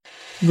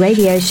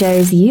Radio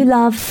shows you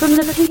love from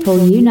the people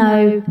you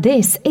know.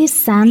 This is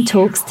Sam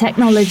Talks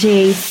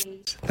Technology.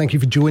 Thank you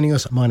for joining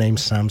us. My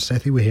name's Sam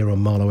Sethi. We're here on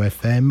Marlow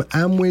FM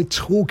and we're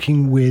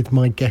talking with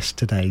my guest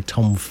today,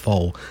 Tom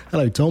Foale.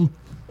 Hello, Tom.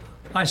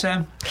 Hi,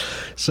 Sam.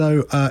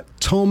 So,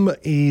 Tom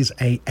is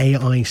a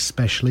AI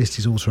specialist.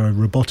 He's also a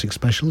robotics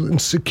specialist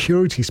and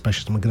security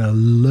specialist. And we're going to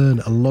learn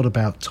a lot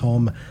about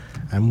Tom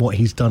and what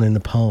he's done in the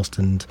past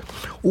and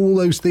all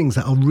those things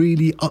that are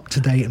really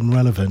up-to-date and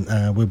relevant.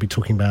 We'll be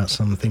talking about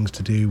some things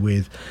to do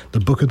with the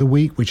book of the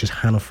week, which is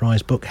Hannah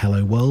Fry's book,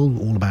 Hello World,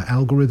 all about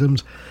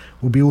algorithms.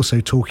 We'll be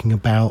also talking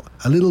about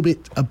a little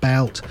bit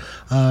about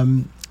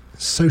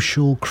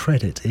social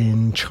credit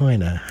in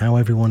China, how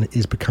everyone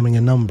is becoming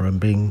a number and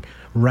being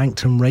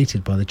ranked and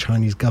rated by the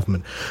Chinese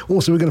government.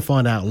 Also, we're going to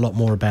find out a lot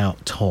more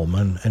about Tom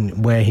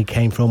and where he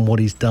came from, what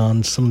he's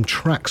done, some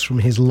tracks from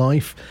his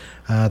life.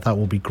 That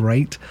will be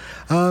great.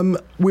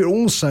 We're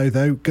also,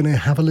 though, going to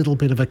have a little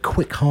bit of a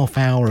quick half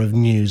hour of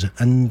news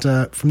and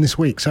from this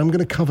week. So I'm going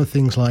to cover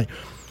things like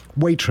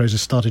Waitrose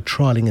has started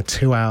trialling a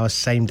 2-hour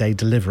same-day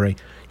delivery.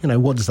 You know,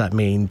 what does that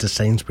mean? Does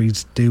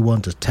Sainsbury's do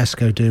one? Does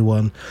Tesco do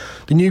one?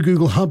 The new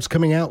Google Hub's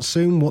coming out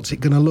soon. What's it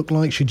going to look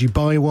like? Should you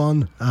buy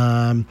one?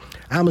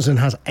 Amazon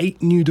has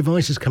 8 new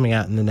devices coming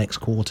out in the next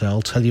quarter.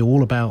 I'll tell you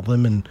all about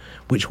them and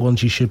which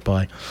ones you should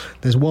buy.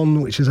 There's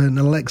one which is an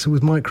Alexa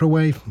with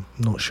microwave.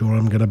 Not sure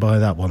I'm going to buy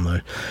that one,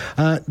 though.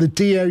 The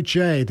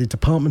DOJ, the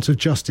Department of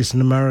Justice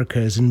in America,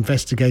 is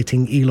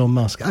investigating Elon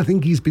Musk. I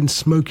think he's been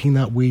smoking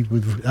that weed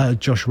with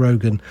Josh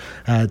Rogan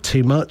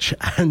too much.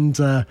 And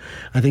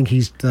I think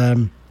he's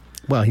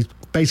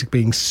basically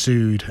being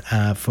sued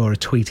for a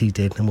tweet he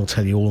did, and we'll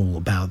tell you all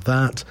about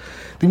that.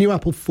 The new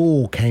Apple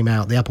 4 came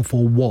out, the Apple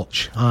 4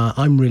 Watch.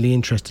 I'm really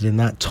interested in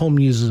that. Tom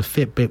uses a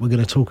Fitbit. We're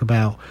going to talk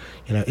about,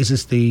 is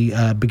this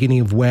the beginning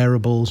of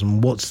wearables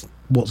and what's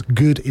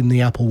good in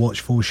the Apple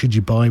Watch 4? Should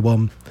you buy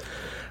one?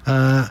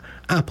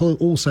 Apple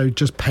also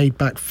just paid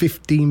back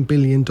 $15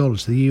 billion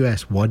to the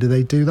US. Why do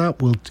they do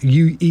that? Well,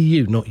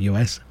 EU, not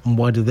US. And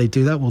why do they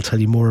do that? We'll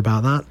tell you more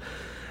about that.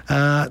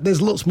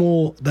 There's lots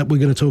more that we're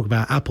going to talk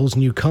about. Apple's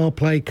new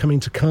CarPlay coming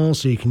to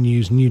cars so you can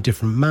use new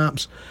different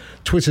maps.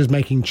 Twitter's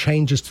making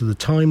changes to the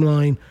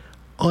timeline.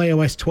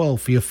 iOS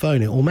 12 for your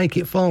phone. It will make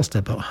it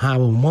faster, but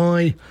how and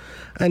why?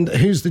 And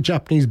who's the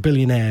Japanese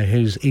billionaire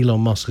who's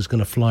Elon Musk is going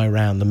to fly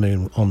around the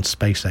moon on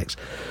SpaceX?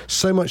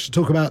 So much to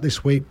talk about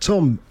this week.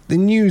 Tom, the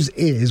news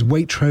is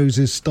Waitrose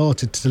has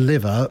started to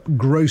deliver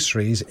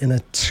groceries in a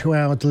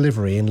 2-hour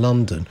delivery in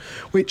London,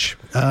 which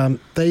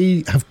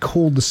they have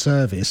called the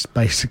service,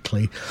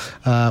 basically,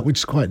 which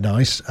is quite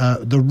nice,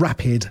 the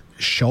Rapid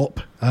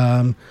Shop.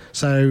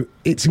 So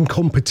it's in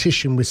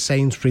competition with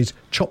Sainsbury's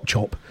Chop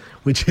Chop,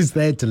 which is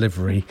their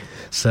delivery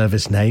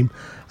service name.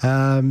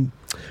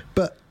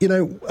 But,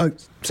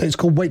 so it's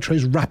called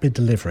Waitrose Rapid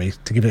Delivery,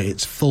 to give it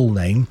its full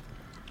name.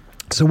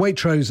 So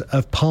Waitrose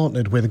have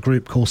partnered with a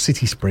group called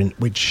City Sprint,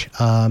 which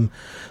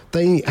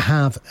they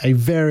have a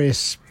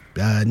various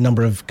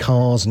number of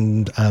cars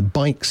and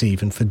bikes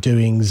even for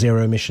doing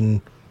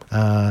zero-emission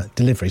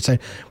delivery. So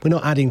we're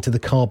not adding to the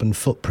carbon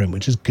footprint,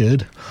 which is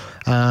good.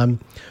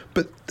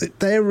 But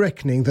they're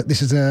reckoning that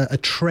this is a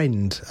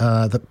trend,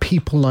 that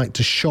people like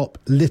to shop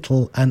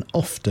little and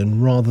often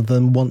rather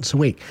than once a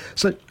week.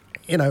 So,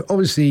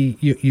 obviously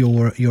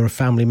you're a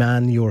family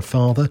man, you're a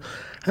father.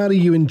 How do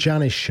you and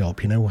Janice shop?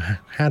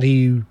 How do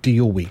you do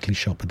your weekly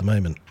shop at the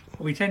moment?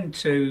 We tend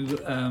to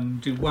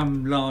do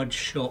one large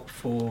shop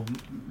for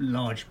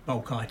large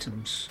bulk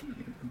items,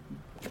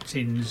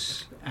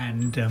 tins,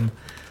 and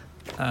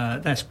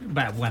that's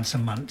about once a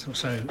month or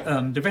so.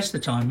 The rest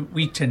of the time,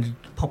 we tend to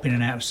pop in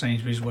and out of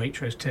Sainsbury's,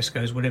 Waitrose,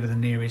 Tesco's, whatever the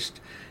nearest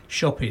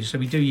shop is. So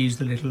we do use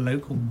the little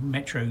local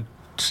metro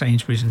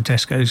Sainsbury's and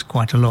Tesco's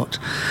quite a lot.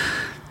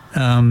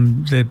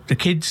 The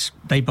kids,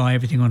 they buy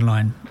everything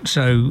online.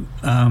 So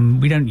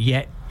we don't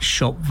yet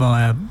shop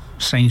via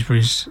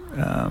Sainsbury's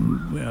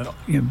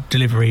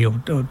delivery or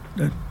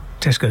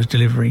Tesco's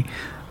delivery.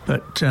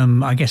 But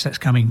I guess that's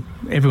coming.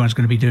 Everyone's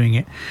going to be doing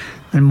it.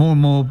 And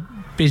more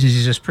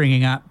businesses are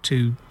springing up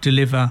to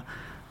deliver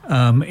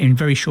in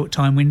very short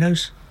time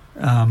windows,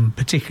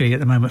 particularly at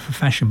the moment for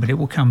fashion, but it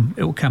will come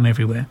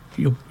everywhere.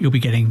 You'll be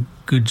getting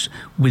goods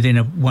within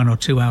a 1 or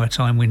 2 hour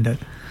time window.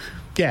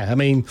 Yeah, I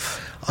mean,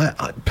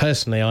 I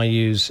personally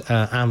use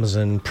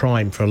Amazon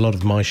Prime for a lot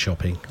of my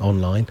shopping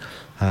online.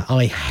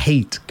 I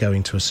hate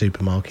going to a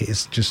supermarket.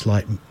 It's just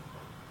like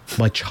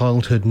my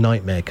childhood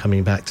nightmare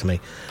coming back to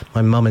me.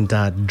 My mum and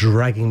dad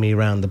dragging me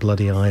around the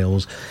bloody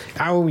aisles.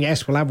 Oh,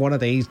 yes, we'll have one of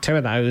these, 2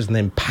 of those, and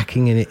then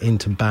packing it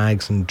into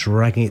bags and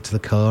dragging it to the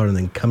car and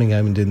then coming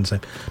home and doing the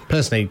same.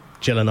 Personally,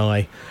 Jill and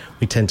I,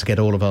 we tend to get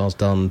all of ours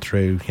done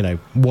through,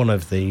 one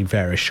of the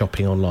various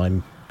shopping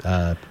online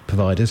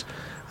providers.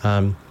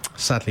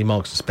 Sadly,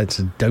 Marks and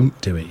Spencer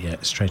don't do it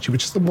yet, strangely,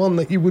 which is the one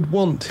that you would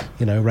want,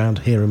 around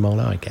here in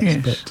Marlow, I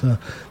guess. Yes. But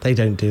they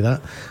don't do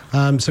that.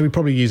 So we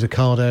probably use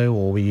Ocado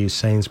or we use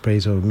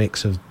Sainsbury's or a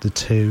mix of the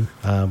two.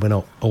 We're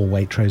not all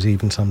Waitrose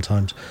even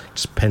sometimes. It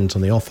just depends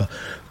on the offer.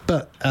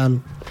 But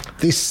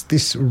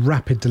this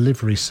rapid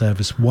delivery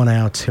service, 1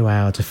 hour, 2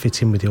 hour, to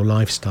fit in with your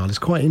lifestyle is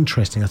quite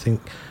interesting. I think,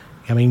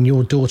 I mean,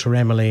 your daughter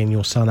Emily and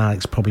your son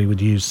Alex probably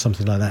would use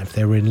something like that if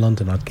they were in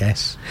London, I'd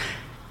guess.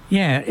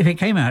 Yeah, if it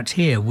came out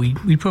here,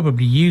 we'd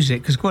probably use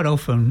it, because quite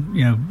often,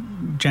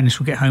 Janice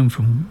will get home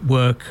from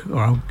work,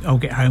 or I'll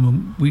get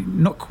home, and we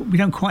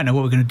don't quite know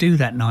what we're going to do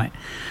that night.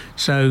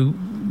 So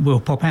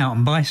we'll pop out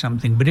and buy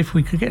something. But if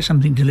we could get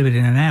something delivered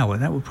in an hour,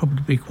 that would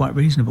probably be quite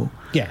reasonable.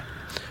 Yeah.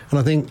 And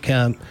I think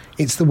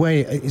it's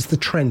the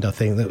trend, I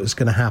think, that was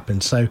going to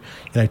happen. So,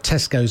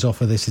 Tesco's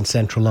offer this in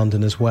central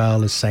London as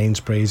well as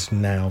Sainsbury's,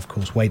 and now, of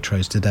course,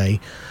 Waitrose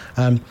today.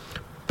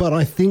 But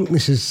I think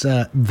this is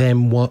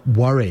them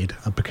worried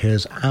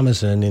because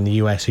Amazon in the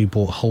US, who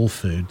bought Whole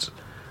Foods,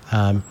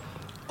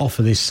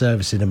 offer this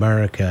service in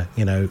America.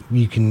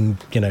 You can,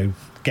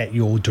 get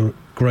your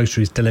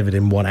groceries delivered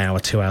in 1 hour,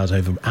 2 hours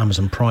over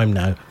Amazon Prime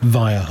now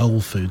via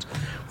Whole Foods,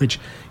 which,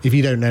 if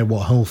you don't know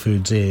what Whole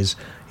Foods is,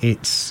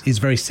 it's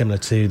very similar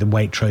to the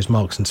Waitrose,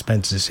 Marks and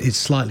Spencer's. It's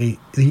slightly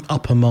the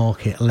upper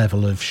market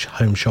level of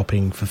home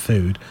shopping for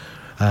food,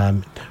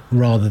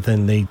 rather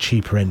than the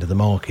cheaper end of the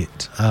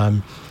market.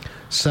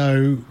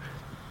 So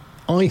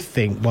I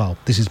think, well,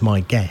 this is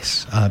my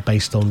guess,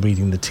 based on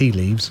reading the tea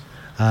leaves,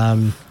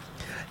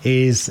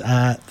 is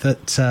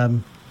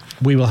that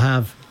we will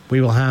have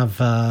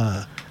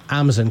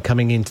Amazon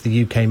coming into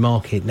the UK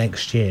market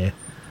next year,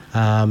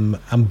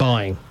 and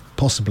buying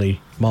possibly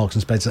Marks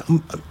and Spencer.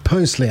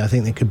 Personally, I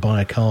think they could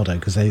buy Ocado,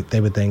 because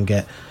they would then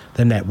get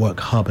the network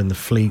hub and the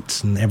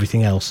fleets and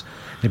everything else.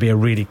 It'd be a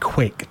really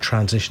quick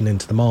transition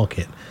into the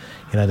market.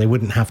 They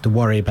wouldn't have to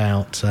worry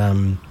about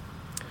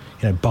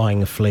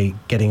buying a fleet,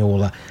 getting all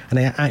that. And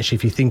actually,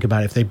 if you think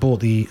about it, if they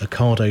bought the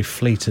Ocado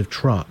fleet of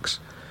trucks,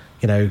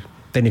 then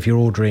if you're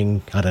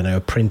ordering, I don't know,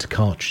 printer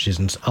cartridges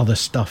and other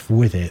stuff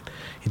with it,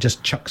 it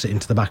just chucks it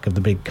into the back of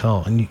the big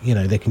car, and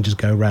they can just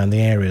go around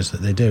the areas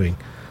that they're doing.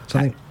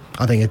 So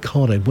I think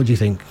Ocado. What do you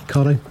think,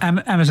 Ocado?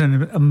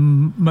 Amazon are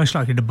most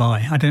likely to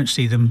buy. I don't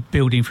see them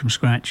building from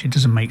scratch. It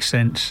doesn't make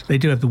sense. They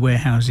do have the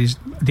warehouses.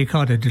 The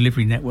Ocado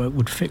delivery network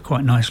would fit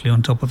quite nicely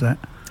on top of that.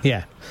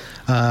 Yeah.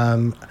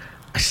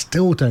 I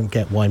still don't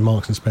get why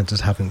Marks and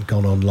Spencer's haven't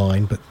gone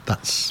online, but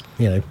that's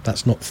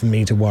not for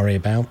me to worry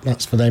about.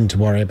 That's for them to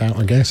worry about,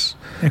 I guess.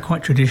 They're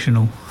quite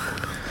traditional.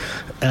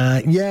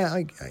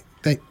 Yeah,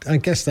 I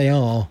guess they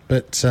are,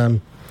 but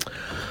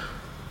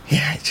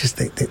it's just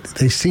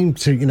they seem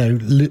to,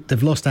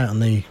 they've lost out on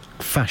the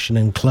fashion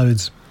and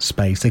clothes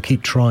space. They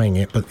keep trying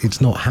it, but it's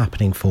not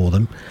happening for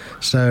them.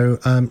 So,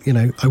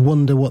 I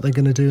wonder what they're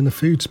going to do in the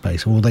food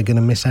space, or are they going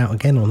to miss out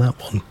again on that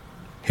one?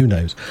 Who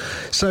knows?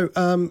 So,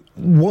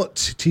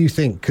 what do you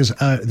think? Because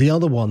the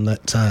other one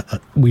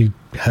that we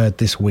heard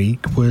this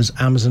week was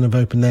Amazon have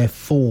opened their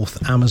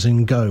 4th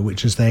Amazon Go,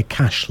 which is their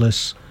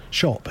cashless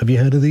shop. Have you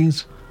heard of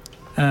these?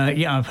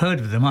 Yeah, I've heard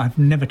of them. I've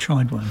never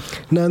tried one.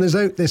 No,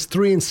 there's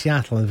 3 in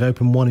Seattle, and they've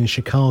opened 1 in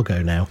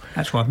Chicago now.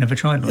 That's why I've never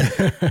tried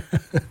one.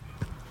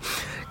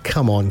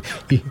 Come on.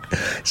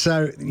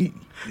 So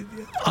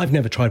I've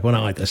never tried one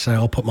either, so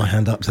I'll put my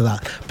hand up to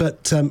that.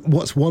 But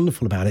what's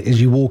wonderful about it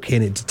is you walk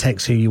in, it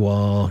detects who you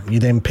are. You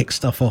then pick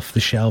stuff off the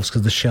shelves,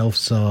 because the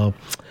shelves are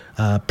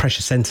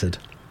pressure sensored.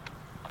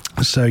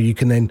 So you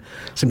can then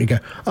simply go,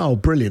 oh,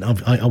 brilliant,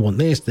 I want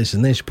this, this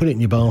and this. You put it in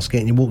your basket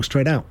and you walk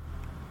straight out.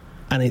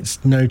 And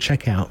it's no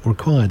checkout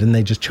required, and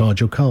they just charge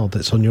your card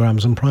that's on your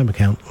Amazon Prime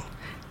account.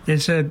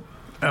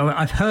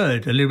 I've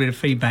heard a little bit of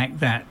feedback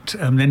that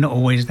they're not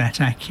always that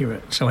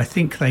accurate. So I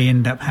think they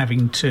end up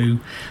having to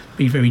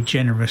be very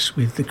generous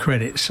with the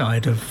credit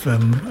side of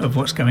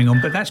what's going on.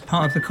 But that's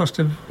part of the cost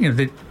of,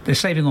 they're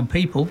saving on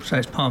people, so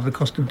it's part of the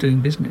cost of doing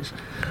business.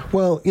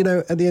 Well,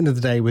 at the end of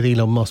the day, with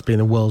Elon Musk being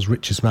the world's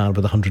richest man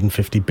with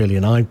 150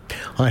 billion,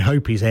 I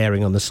hope he's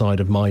erring on the side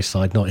of my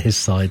side, not his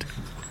side.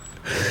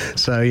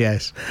 So,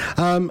 yes.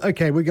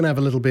 Okay, we're going to have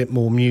a little bit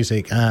more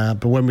music,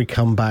 but when we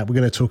come back, we're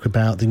going to talk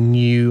about the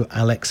new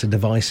Alexa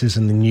devices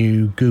and the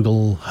new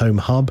Google Home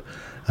Hub.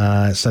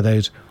 So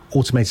those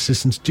automated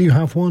systems. Do you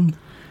have one?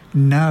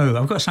 No,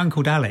 I've got a son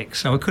called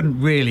Alex, so I couldn't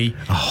really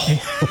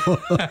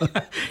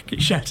keep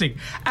shouting,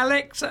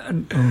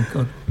 Alexa! Oh,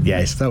 God.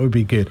 Yes, that would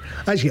be good.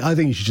 Actually, I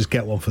think you should just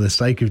get one for the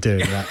sake of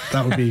doing that.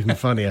 That would be even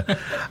funnier.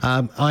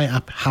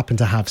 I happen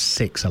to have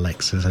 6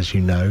 Alexas, as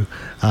you know,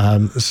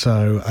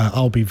 so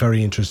I'll be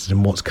very interested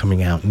in what's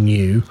coming out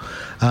new.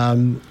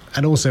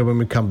 And also, when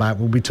we come back,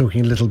 we'll be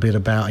talking a little bit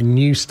about a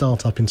new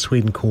startup in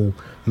Sweden called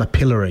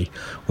Mapillary,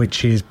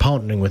 which is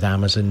partnering with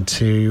Amazon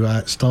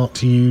to start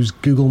to use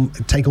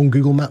take on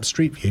Google Maps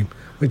Street View,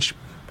 which,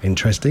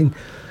 interesting.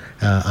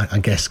 I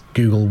guess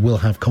Google will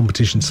have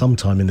competition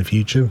sometime in the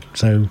future,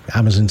 so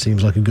Amazon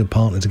seems like a good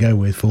partner to go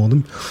with for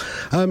them.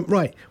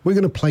 Right, we're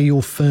going to play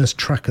your first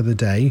track of the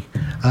day.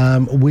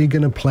 We're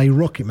going to play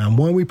Rocket Man.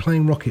 Why are we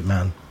playing Rocket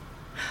Man?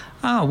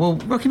 Oh, well,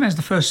 Rocket Man's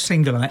the first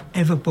single I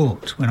ever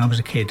bought when I was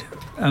a kid.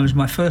 It was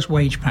my first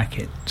wage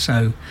packet.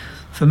 So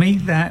for me,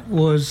 that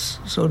was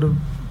sort of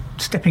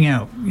stepping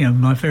out,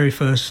 my very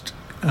first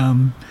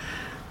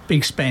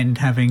big spend,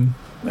 having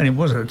and it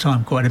was at the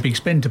time quite a big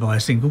spend to buy a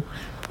single,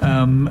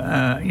 having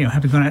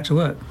gone out to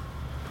work.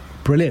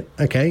 Brilliant.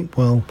 Okay,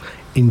 well,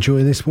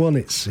 enjoy this one.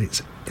 It's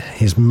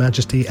His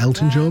Majesty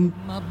Elton John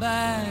My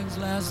bags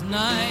last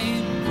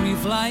night,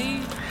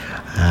 pre-flight,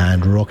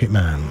 and Rocket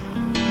Man.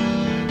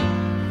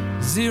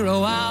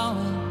 0 hour,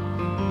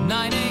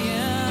 9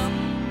 a.m.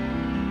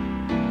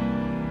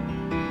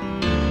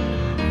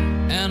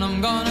 And I'm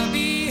gonna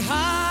be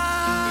high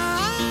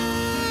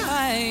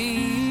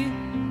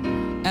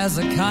as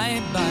a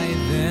kite by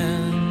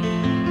then.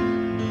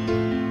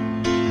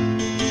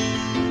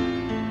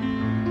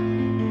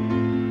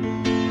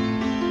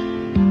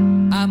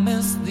 I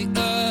miss the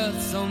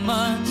earth so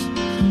much,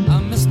 I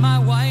miss my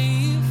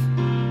wife.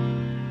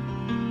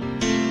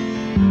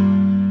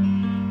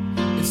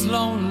 It's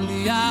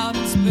lonely out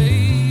in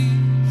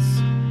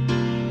space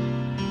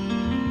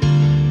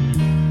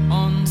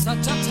on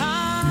such a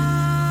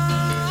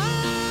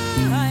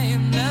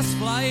timeless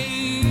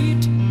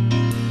flight.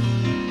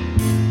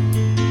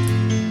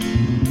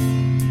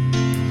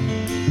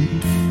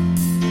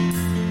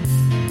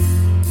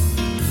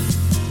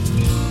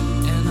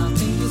 And I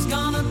think it's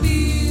gonna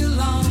be a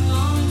long,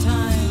 long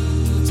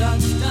time till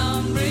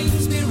touchdown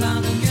brings me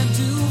round again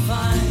to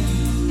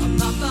find I'm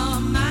not the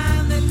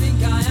man they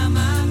think I am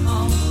at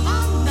home.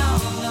 Oh no,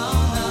 no,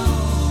 no,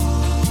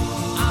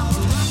 I'm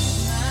a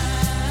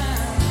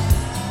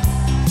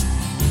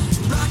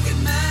rocket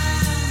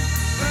man,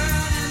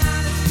 burning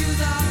out his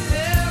fuse out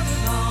here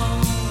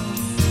alone.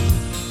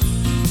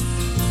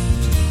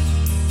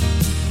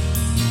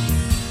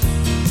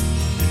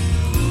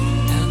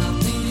 And I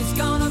think it's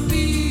gonna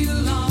be a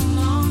long,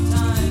 long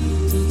time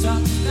till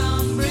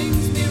touchdown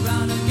brings me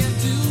round again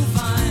to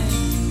find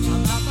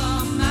I'm not the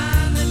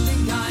man they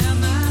think I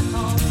am at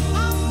home.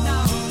 Oh no,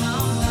 no,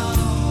 no,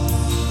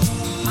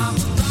 I'm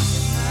a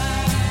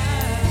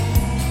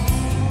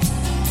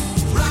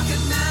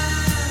rocket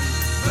man,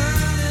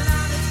 burning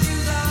out his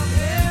fuse out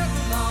here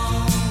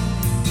alone.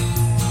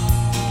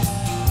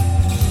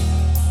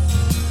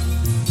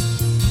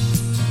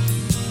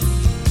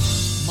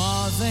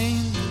 Mars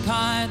ain't the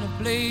kind of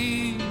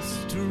place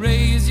to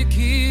raise your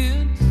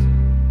kids.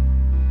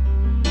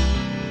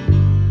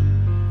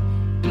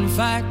 In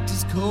fact,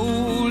 it's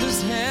cold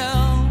as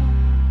hell,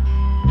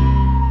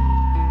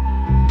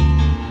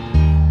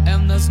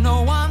 and there's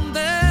no one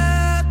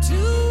there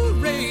to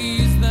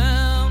raise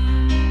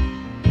them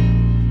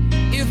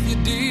if you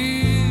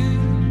did.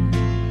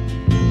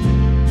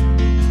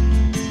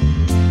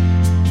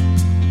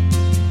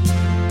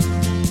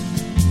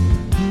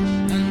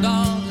 And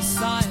all the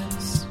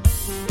science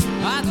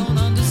I don't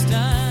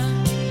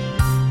understand,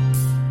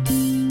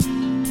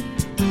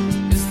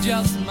 it's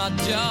just my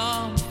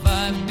job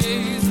 5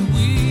 days a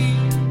week.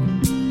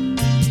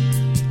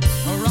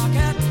 A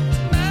rocket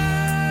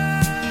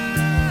man,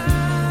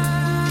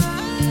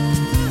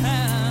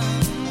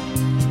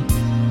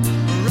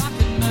 a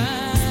rocket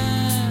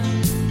man.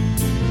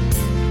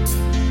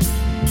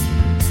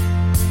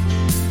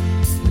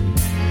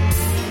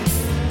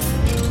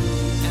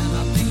 And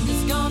I think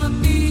it's gonna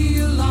be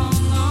a long,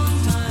 long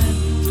time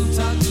till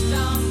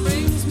touchdown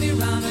brings me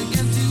round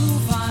again to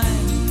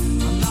find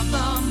I'm not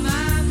the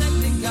man they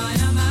think I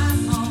am at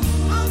home.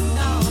 Oh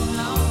no,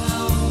 no,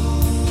 no,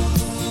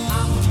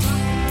 I'm a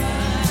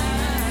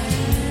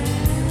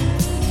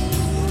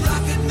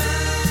rocket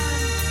man,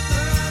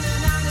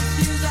 burning out his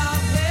fuse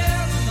out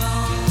here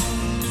alone.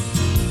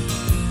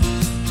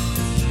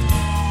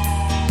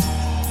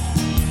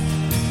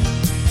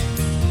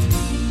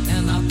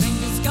 And I think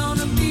it's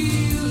gonna be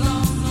a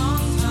long,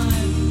 long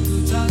time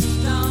till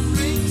touchdown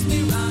brings me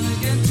round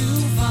again to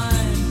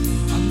find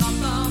I'm not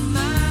the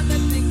man they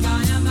think I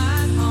am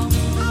at home.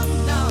 Oh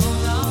no,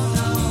 no,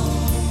 no,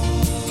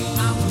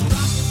 I'm a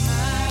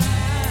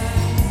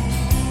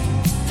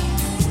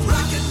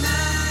rocket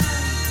man,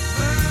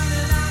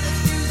 burning out his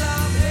fuse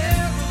out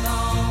here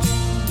alone.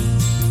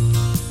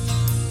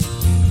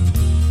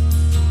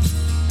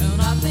 And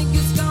I think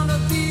it's gonna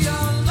be a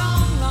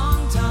long,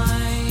 long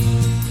time.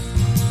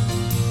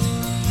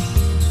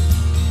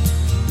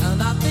 And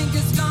I think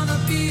it's gonna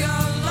be a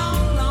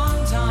long,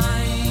 long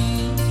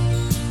time.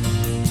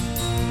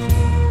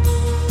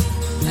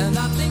 And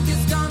I think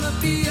it's gonna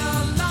be a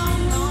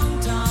long,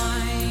 long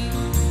time.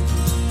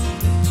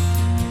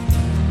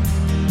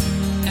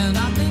 And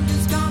I think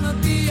it's gonna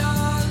be a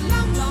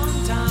long,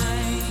 long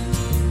time.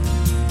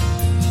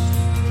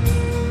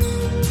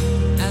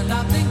 And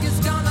I think it's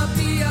gonna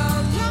be a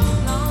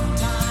long, long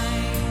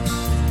time.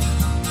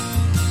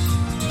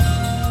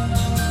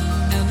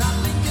 And I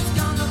think it's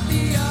gonna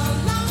be a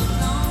long,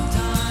 long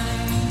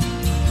time.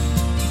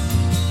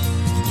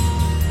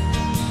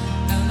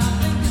 And I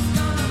think it's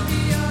gonna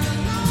be a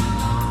long,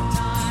 long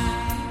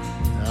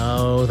time.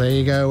 Oh, there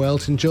you go,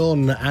 Elton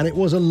John. And it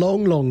was a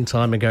long, long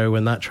time ago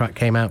when that track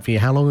came out for you.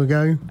 How long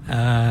ago?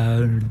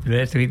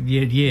 Years,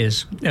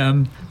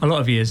 a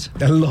lot of years.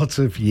 A lot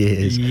of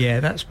years. Yeah,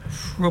 that's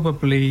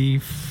probably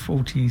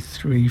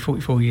 43,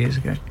 44 years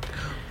ago.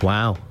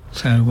 Wow.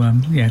 So,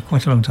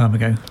 quite a long time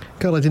ago.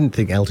 God, I didn't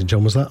think Elton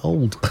John was that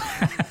old.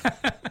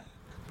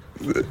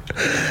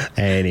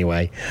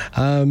 Anyway,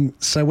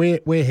 so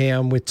we're here.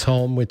 I'm with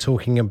Tom. We're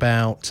talking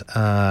about.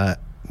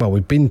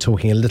 We've been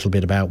talking a little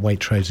bit about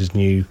Waitrose's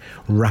new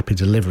rapid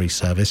delivery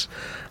service,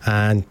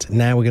 and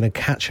now we're going to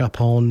catch up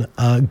on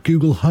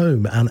Google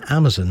Home and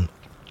Amazon.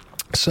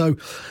 So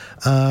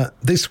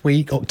this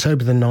week,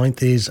 October the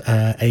 9th, is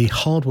a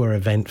hardware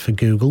event for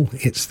Google.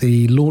 It's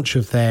the launch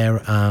of their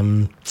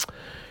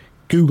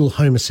Google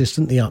Home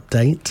Assistant, the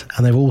update,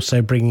 and they're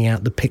also bringing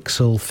out the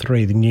Pixel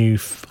 3, the new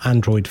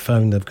Android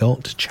phone they've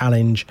got, to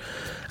challenge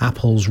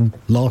Apple's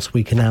last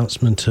week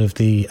announcement of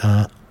the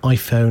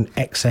iPhone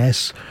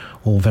XS,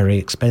 all very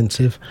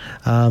expensive.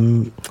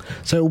 So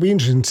it'll be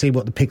interesting to see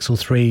what the Pixel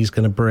 3 is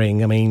going to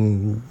bring. I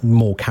mean,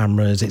 more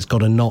cameras. It's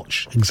got a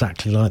notch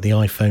exactly like the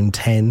iPhone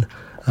 10.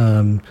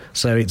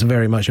 So it's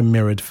very much a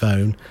mirrored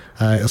phone.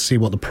 You'll see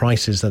what the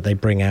prices that they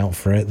bring out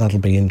for it. That'll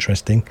be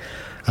interesting.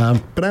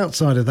 But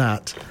outside of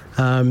that,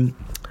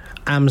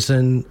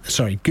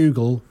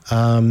 Google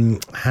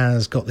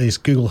has got this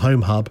Google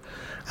Home Hub,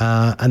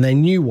 and their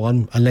new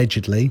one,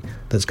 allegedly,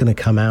 that's going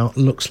to come out,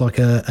 looks like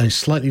a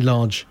slightly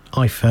large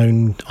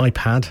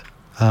iPad.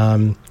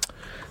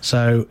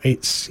 So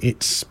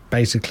it's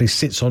basically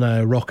sits on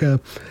a rocker,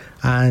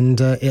 and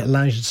it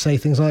allows you to say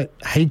things like,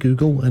 "Hey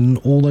Google," and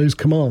all those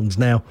commands.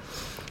 Now,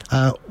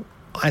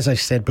 as I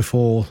said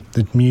before,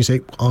 the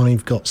music,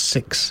 I've got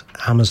 6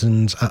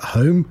 Amazons at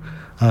home.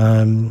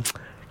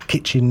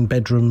 Kitchen,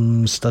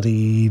 bedroom,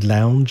 study,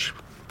 lounge,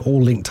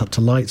 all linked up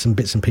to lights and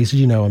bits and pieces.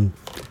 You know, I'm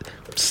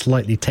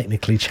slightly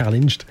technically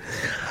challenged.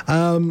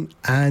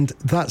 And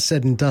that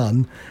said and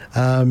done,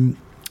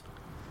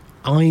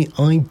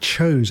 I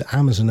chose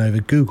Amazon over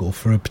Google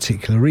for a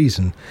particular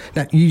reason.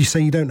 Now, you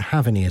say you don't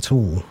have any at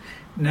all.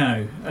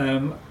 No.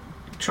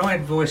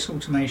 Tried voice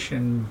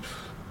automation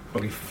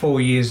probably 4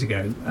 years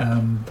ago,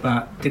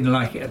 but didn't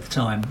like it at the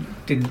time.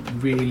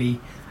 Didn't really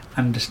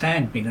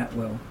understand me that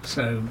well,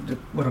 so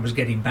what I was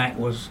getting back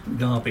was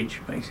garbage,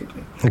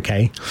 basically.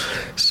 Okay,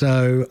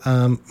 so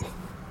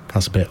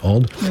that's a bit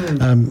odd.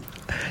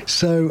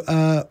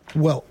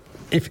 Well,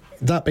 if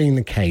that being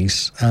the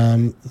case,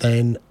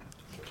 then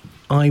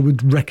I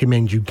would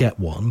recommend you get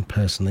one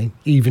personally,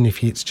 even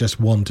if it's just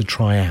one to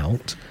try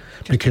out,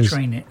 because to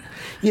train it.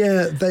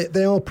 Yeah,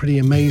 they are pretty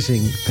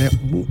amazing.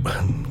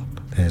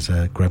 There's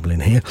a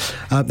gremlin here.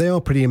 They are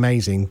pretty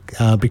amazing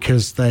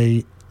because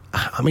they.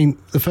 I mean,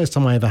 the first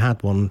time I ever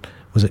had one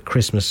was at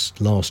Christmas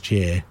last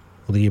year,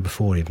 or the year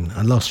before even,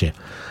 last year.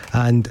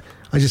 And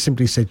I just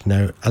simply said,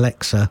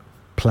 Alexa,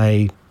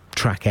 play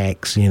track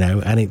X,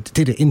 and it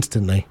did it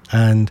instantly.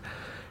 And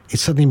it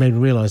suddenly made me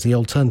realise the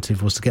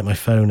alternative was to get my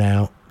phone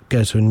out,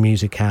 go to a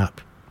music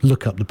app,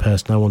 look up the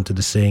person I wanted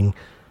to sing,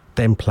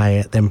 then play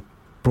it, then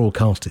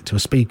broadcast it to a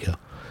speaker.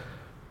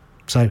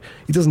 So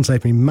it doesn't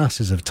save me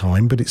masses of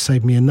time, but it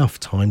saved me enough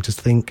time to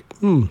think,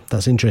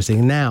 that's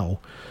interesting. Now,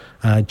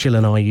 Jill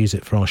and I use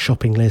it for our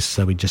shopping list,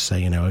 so we just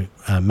say,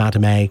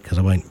 Madam A, because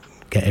I won't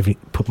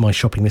put my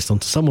shopping list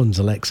onto someone's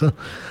Alexa.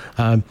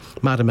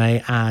 Madam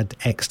A, add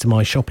X to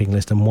my shopping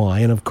list and Y.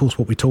 And of course,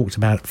 what we talked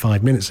about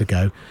 5 minutes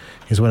ago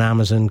is when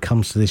Amazon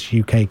comes to this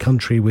UK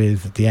country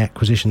with the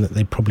acquisition that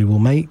they probably will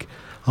make,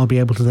 I'll be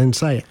able to then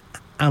say,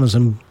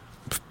 Amazon,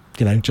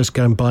 just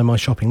go and buy my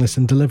shopping list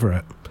and deliver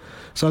it.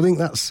 So I think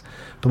that's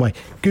the way.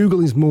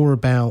 Google is more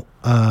about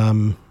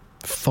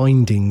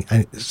finding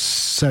and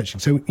searching.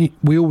 So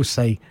we always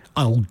say,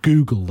 I'll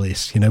Google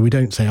this. We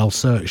don't say, I'll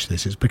search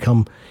this. It's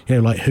become,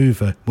 like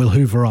Hoover. We'll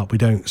Hoover up. We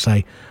don't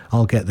say,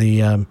 I'll get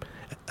the, I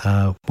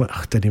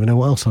don't even know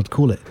what else I'd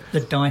call it. The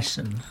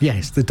Dyson.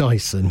 Yes, the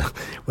Dyson.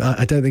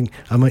 I don't think,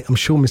 I'm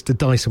sure Mr.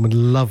 Dyson would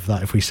love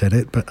that if we said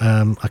it, but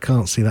I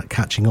can't see that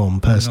catching on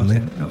personally.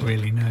 Not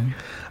really,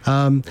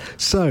 no.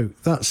 So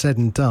that said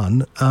and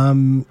done,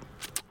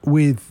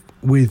 with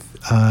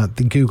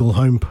the Google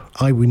Home,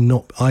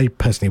 I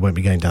personally won't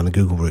be going down the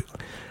Google route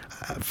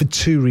for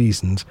 2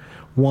 reasons.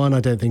 One, I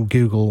don't think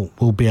Google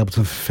will be able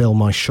to fulfill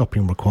my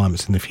shopping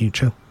requirements in the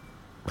future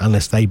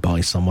unless they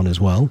buy someone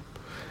as well.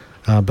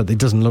 But it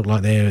doesn't look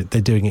like they're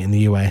doing it in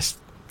the US.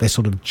 They're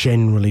sort of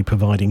generally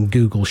providing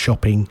Google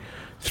shopping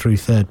through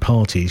third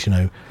parties,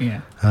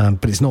 Yeah.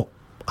 But it's not.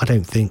 I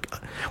don't think.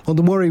 Well,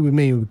 the worry with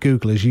me with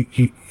Google is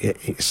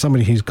it's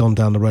somebody who's gone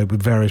down the road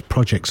with various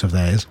projects of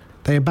theirs.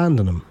 They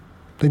abandon them.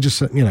 They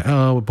just,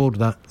 we're bored of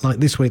that. Like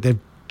this week, they've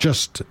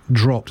just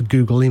dropped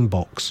Google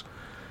Inbox.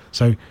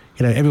 So,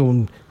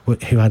 everyone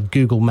who had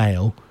Google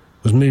Mail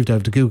was moved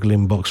over to Google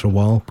Inbox for a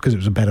while because it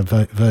was a better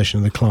version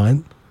of the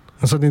client.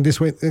 And suddenly this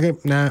week, they go,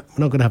 nah,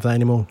 we're not going to have that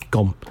anymore.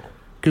 Gone.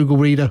 Google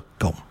Reader,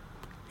 gone.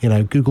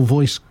 Google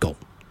Voice, gone.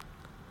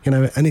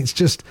 And it's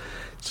just...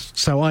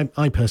 So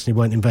I personally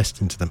won't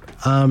invest into them.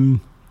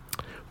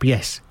 But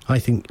yes, I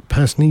think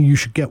personally you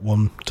should get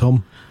one,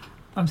 Tom.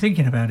 I'm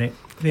thinking about it.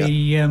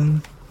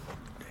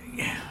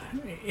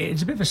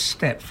 It's a bit of a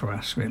step for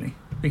us, really,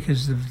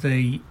 because of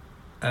the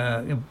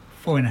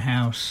 4 in a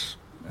house,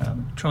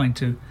 trying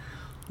to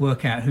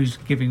work out who's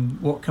giving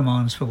what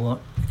commands for what.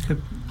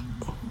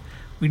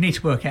 We need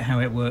to work out how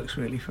it works,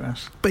 really, for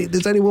us. But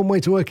there's only one way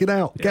to work it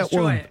out. Let's get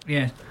one. Try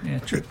it. Yeah,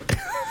 true.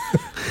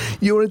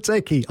 You're a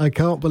techie. I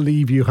can't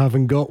believe you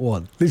haven't got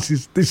one. This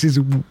is.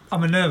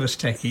 I'm a nervous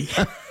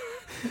techie.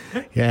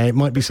 Yeah, it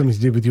might be something to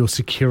do with your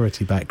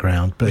security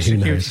background, but The who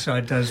security knows?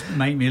 side does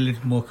make me a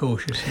little more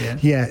cautious, yeah.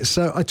 Yeah,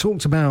 so I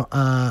talked about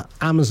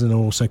Amazon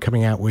also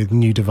coming out with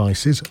new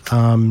devices.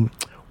 They're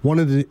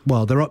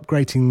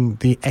upgrading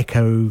the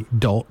Echo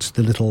Dot,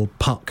 the little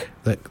puck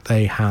that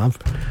they have.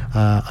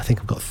 I think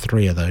I've got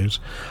 3 of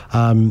those.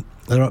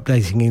 They're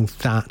updating in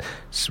that.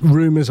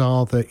 Rumours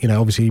are that,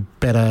 obviously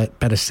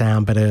better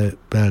sound, better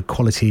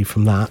quality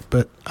from that,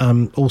 but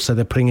also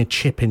they're putting a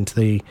chip into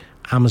the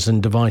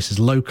Amazon devices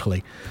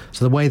locally.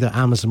 So the way that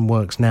Amazon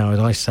works now is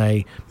I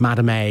say,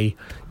 Madam A,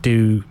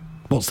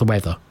 what's the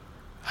weather?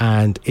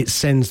 And it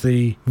sends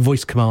the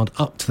voice command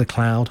up to the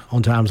cloud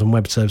onto Amazon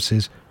Web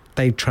Services.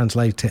 They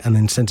translate it and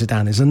then send it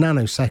down. It's a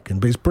nanosecond,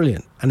 but it's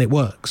brilliant and it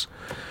works.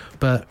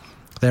 But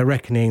they're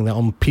reckoning that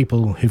on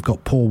people who've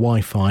got poor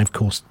Wi-Fi, of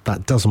course,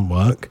 that doesn't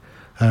work.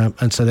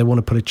 And so they want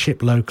to put a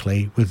chip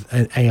locally with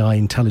an AI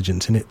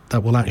intelligence in it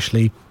that will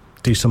actually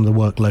do some of the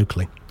work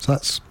locally. So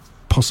that's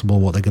possible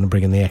what they're going to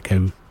bring in the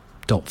Echo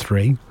Dot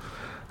 3.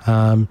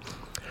 They're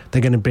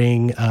going to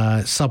bring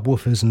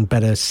subwoofers and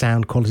better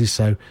sound quality.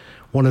 So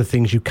one of the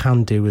things you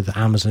can do with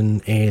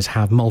Amazon is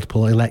have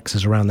multiple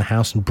Alexas around the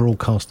house and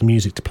broadcast the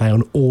music to play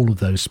on all of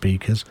those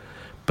speakers.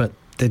 But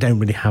they don't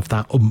really have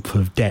that oomph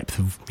of depth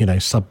of,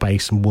 sub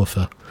bass and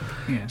woofer.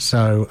 Yeah.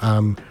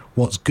 So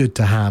what's good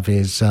to have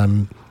is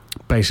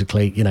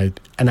basically,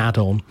 an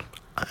add-on.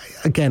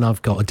 Again,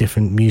 I've got a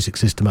different music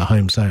system at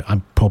home, so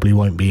I probably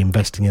won't be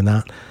investing in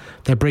that.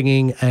 They're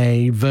bringing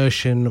a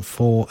version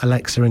for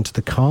Alexa into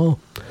the car.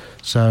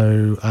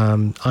 So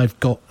I've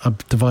got a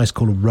device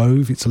called a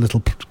Rove. It's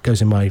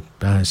goes in my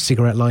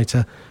cigarette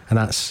lighter, and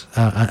that's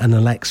an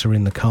Alexa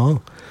in the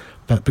car.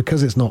 But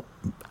because it's not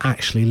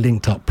actually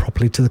linked up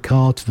properly to the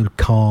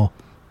car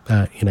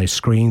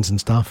screens and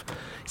stuff,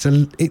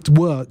 it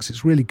works.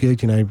 It's really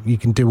good. You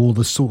can do all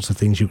the sorts of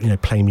things.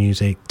 Play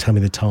music, tell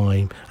me the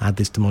time, add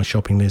this to my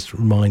shopping list,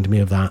 remind me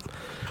of that.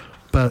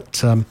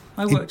 But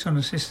I worked on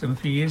a system a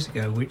few years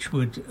ago which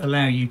would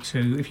allow you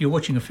to, if you're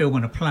watching a film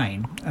on a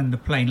plane and the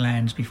plane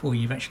lands before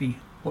you've actually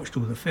watched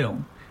all the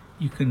film,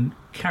 you can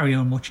carry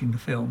on watching the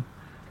film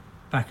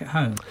back at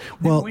home.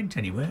 It went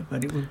anywhere,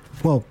 but it would.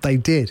 Well, they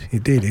did.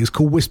 It did. It was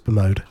called Whisper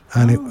Mode,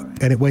 and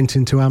it went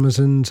into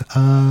Amazon's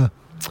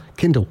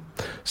Kindle.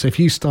 So if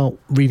you start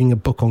reading a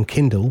book on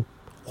Kindle,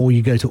 or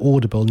you go to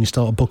Audible and you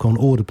start a book on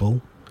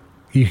Audible,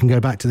 you can go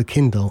back to the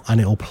Kindle and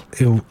it'll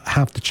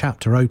have the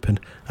chapter open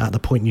at the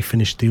point you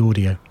finish the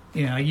audio.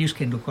 Yeah, I use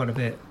Kindle quite a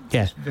bit.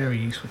 Yeah. It's very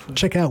useful for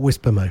Check out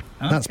Whisper Mode.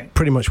 Okay. That's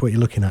pretty much what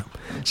you're looking at.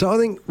 So I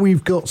think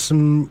we've got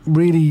some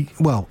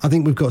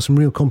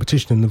real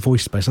competition in the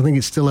voice space. I think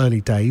it's still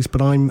early days,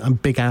 but I'm a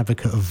big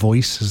advocate of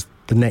voice as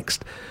the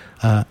next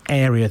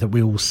area that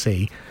we will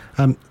see.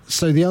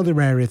 So the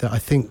other area that I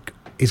think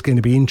is going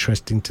to be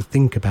interesting to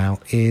think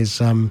about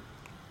is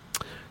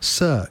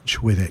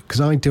search with it,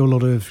 because I do a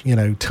lot of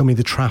tell me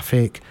the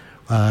traffic,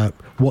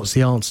 what's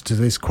the answer to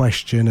this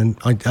question, and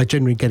I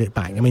generally get it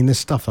back. I mean, there's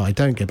stuff that I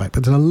don't get back,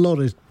 but there's a lot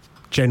of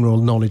general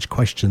knowledge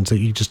questions that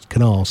you just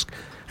can ask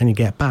and you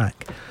get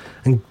back.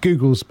 And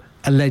Google's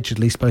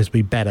allegedly supposed to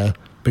be better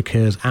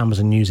because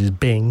Amazon uses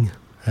Bing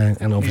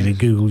and obviously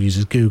Google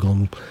uses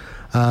Google.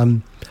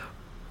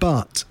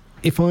 But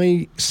if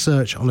I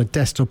search on a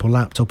desktop or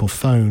laptop or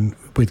phone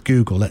with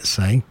Google, let's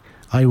say,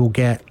 I will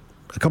get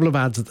a couple of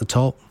ads at the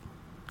top,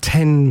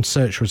 10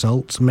 search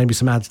results, and maybe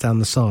some ads down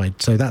the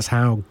side. So that's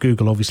how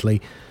Google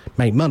obviously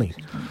make money.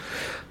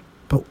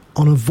 But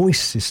on a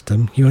voice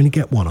system, you only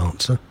get one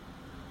answer.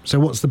 So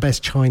what's the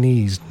best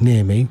Chinese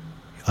near me?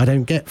 I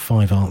don't get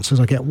 5 answers,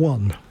 I get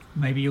 1.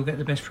 Maybe you'll get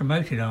the best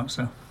promoted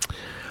answer.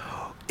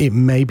 It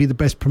may be the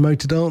best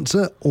promoted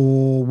answer,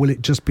 or will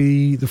it just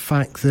be the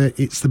fact that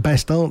it's the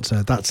best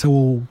answer? That's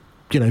all,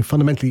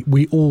 fundamentally,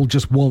 we all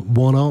just want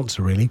one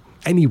answer, really,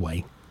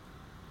 anyway.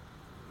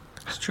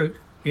 It's true,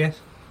 yes.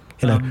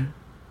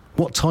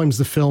 What time's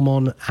the film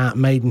on at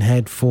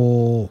Maidenhead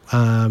for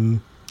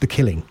The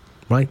Killing,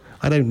 right?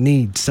 I don't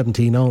need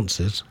 17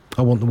 answers.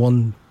 I want the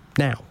one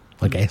now,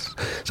 I guess.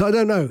 So I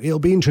don't know. It'll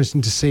be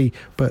interesting to see.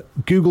 But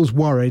Google's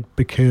worried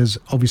because,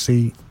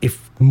 obviously,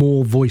 if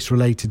more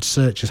voice-related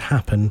searches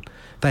happen,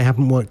 they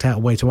haven't worked out a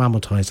way to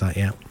amortise that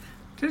yet.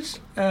 Does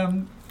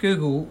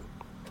Google,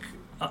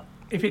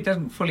 if it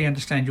doesn't fully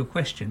understand your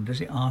question, does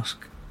it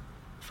ask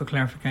for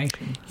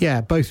clarification?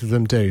 Yeah, both of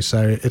them do.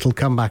 So it'll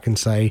come back and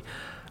say,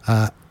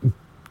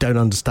 don't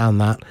understand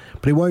that.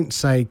 But it won't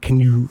say, can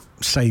you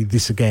say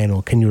this again,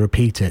 or can you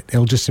repeat it?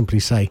 It'll just simply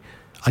say,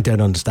 I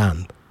don't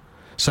understand.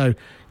 So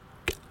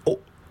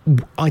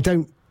I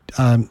don't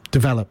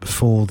develop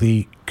for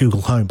the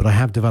Google Home, but I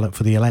have developed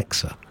for the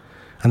Alexa.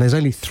 And there's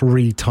only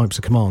 3 types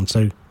of commands.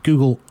 So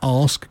Google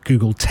Ask,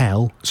 Google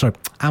Tell,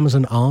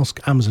 Amazon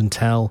Ask, Amazon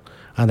Tell,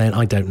 and then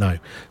I don't know.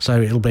 So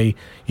it'll be,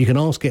 you can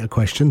ask it a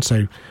question.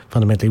 So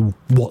fundamentally,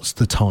 what's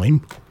the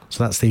time?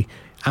 So that's the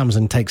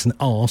Amazon takes an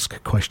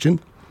ask question,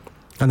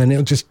 and then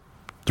it'll just,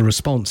 the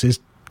response is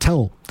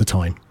tell the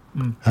time.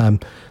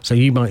 So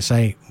you might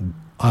say,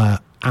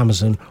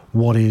 Amazon,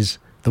 what is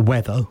the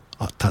weather?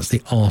 That's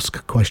the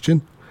ask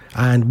question.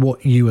 And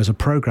what you as a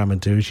programmer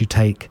do is you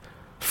take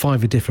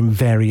 5 different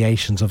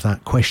variations of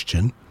that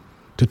question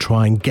to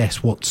try and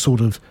guess what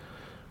sort of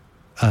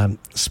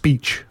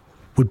speech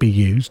would be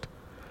used.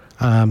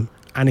 And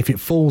if it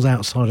falls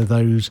outside of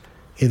those,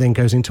 it then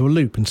goes into a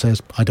loop and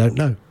says, I don't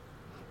know.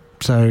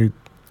 So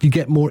it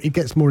gets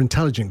more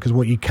intelligent, because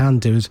what you can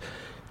do is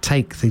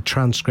take the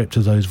transcript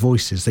of those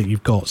voices that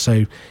you've got.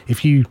 So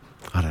if you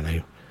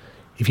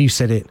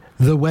said it,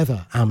 the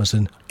weather,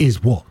 Amazon,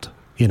 is what,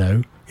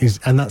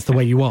 and that's the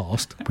way you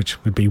asked,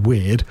 which would be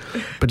weird.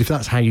 But if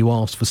that's how you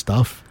asked for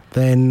stuff,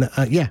 then,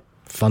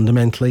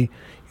 fundamentally,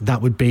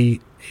 that would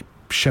be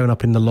shown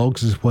up in the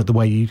logs as the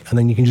way and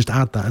then you can just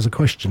add that as a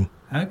question.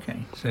 Okay,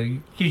 so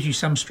it gives you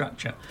some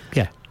structure.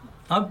 Yeah.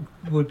 I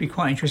would be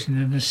quite interested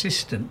in an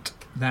assistant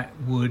that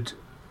would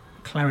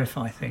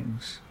clarify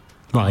things.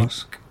 Right.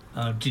 Ask,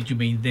 did you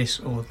mean this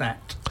or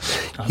that?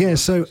 Yeah,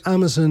 so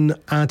Amazon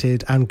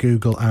added and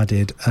Google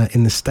added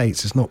in the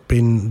States, it's not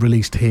been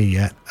released here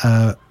yet,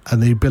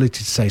 and the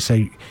ability to say,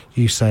 so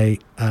you say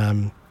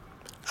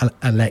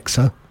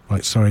Alexa,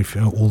 right, sorry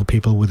for all the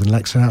people with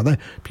Alexa out there,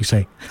 if you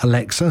say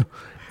Alexa,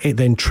 it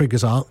then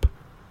triggers up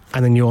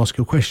and then you ask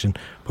your question.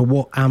 But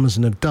what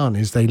Amazon have done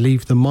is they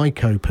leave the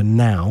mic open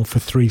now for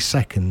 3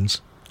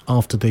 seconds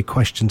after the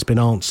question's been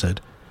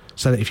answered,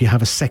 so that if you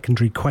have a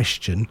secondary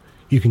question,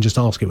 you can just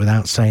ask it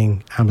without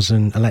saying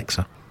Amazon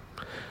Alexa.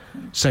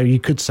 So you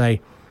could say,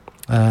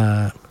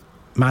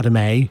 Madam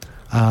A,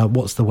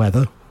 what's the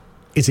weather?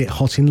 Is it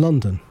hot in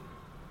London?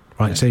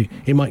 Right, yeah. So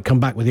it might come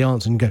back with the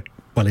answer and go,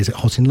 well, is it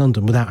hot in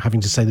London? Without having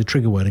to say the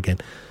trigger word again.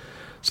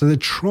 So they're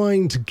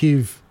trying to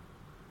give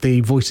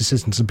the voice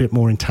assistants a bit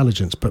more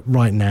intelligence, but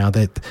right now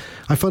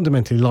I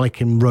fundamentally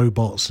liken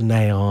robots and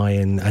AI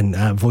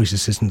and voice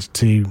assistants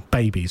to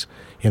babies.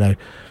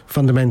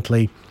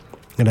 Fundamentally,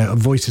 a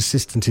voice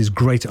assistant is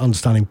great at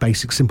understanding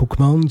basic simple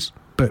commands,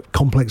 but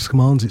complex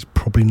commands it's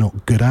probably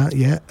not good at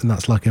yet, and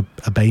that's like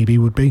a baby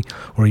would be,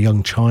 or a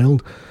young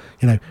child.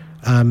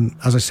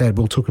 As I said,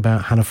 we'll talk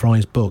about Hannah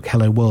Fry's book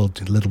Hello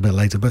World a little bit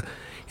later, but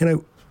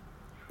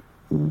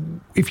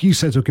if you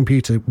said to a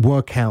computer,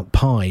 work out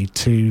pi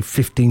to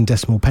 15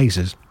 decimal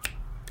places,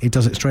 it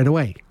does it straight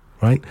away,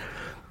 right?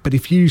 But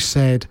if you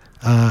said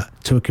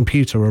to a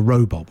computer, a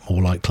robot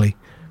more likely,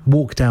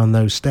 walk down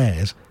those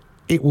stairs,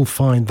 it will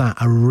find that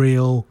a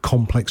real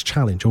complex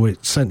challenge, or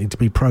it's certainly to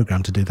be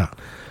programmed to do that.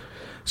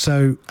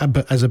 So,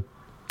 but as a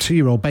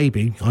 2-year-old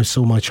baby, I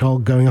saw my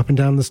child going up and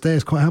down the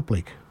stairs quite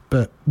happily,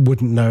 but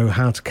wouldn't know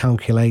how to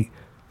calculate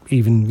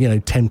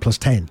even, 10 plus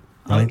 10.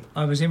 Right.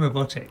 I was in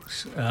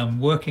robotics,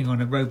 working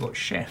on a robot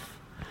chef.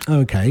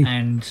 Okay.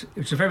 And it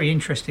was a very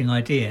interesting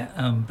idea.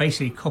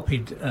 Basically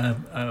copied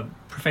a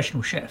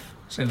professional chef.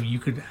 So you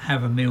could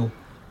have a meal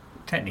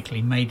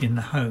technically made in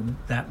the home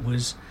that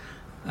was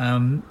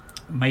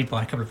made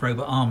by a couple of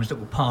robot arms that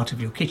were part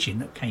of your kitchen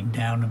that came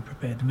down and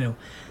prepared the meal.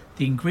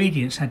 The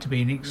ingredients had to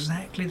be in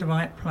exactly the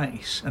right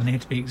place, and they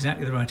had to be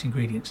exactly the right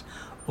ingredients,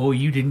 or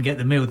you didn't get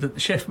the meal that the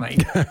chef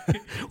made.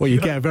 Well,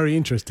 you get a very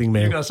interesting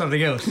meal. You got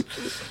something else.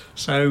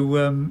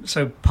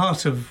 So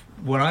part of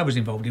what I was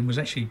involved in was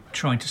actually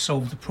trying to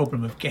solve the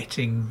problem of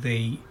getting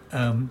the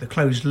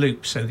closed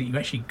loop, so that you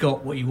actually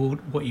got what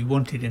you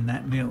wanted in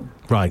that meal.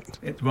 Right.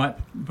 At the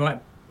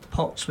right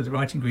pots with the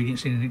right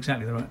ingredients in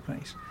exactly the right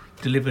place,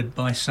 delivered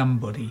by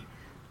somebody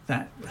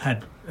that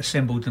had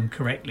assembled them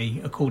correctly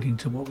according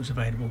to what was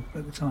available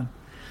at the time.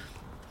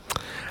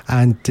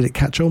 And did it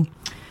catch on?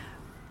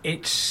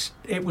 It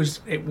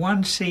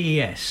won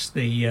CES,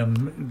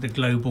 the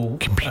global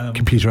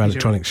computer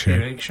electronics show.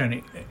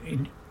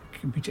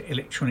 Computer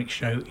electronics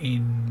show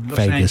in Los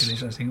Vegas.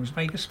 Angeles, I think it was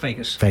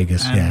Vegas.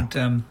 Vegas, and,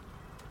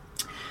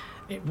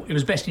 yeah. It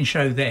was best in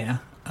show there.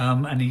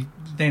 And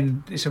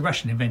then it's a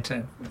Russian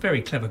inventor,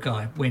 very clever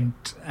guy,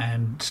 went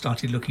and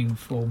started looking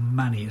for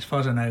money. As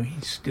far as I know,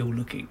 he's still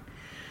looking.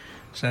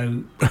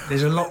 So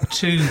there's a lot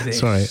to this.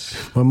 Sorry,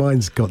 my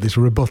mind's got this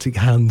robotic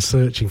hand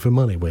searching for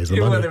money. Where's the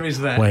money? Well, there is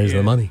that. Where's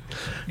the money?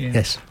 Yeah.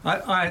 Yes.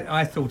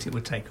 I thought it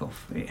would take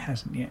off. It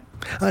hasn't yet.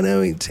 I know,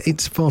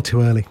 it's far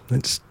too early.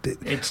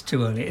 It's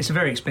too early. It's a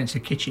very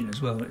expensive kitchen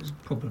as well. It's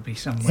probably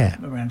somewhere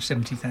around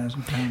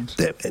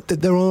 £70,000.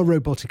 There are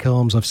robotic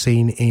arms I've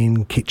seen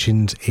in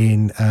kitchens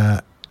in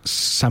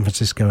San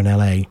Francisco and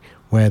LA,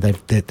 where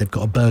they've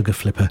got a burger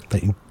flipper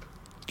that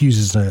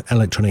uses an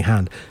electronic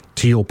hand.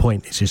 To your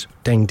point, it's just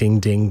ding, ding,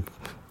 ding,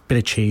 bit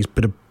of cheese,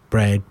 bit of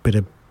bread, bit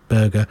of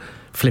burger,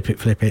 flip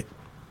it,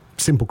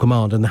 simple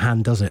command, and the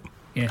hand does it.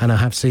 Yeah. And I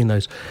have seen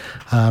those.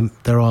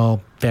 There are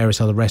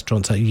various other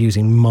restaurants that are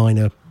using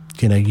minor,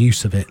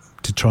 use of it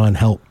to try and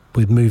help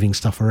with moving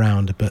stuff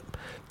around. But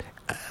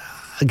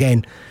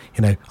again,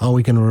 are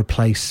we going to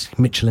replace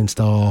Michelin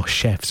star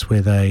chefs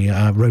with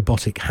a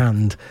robotic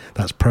hand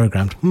that's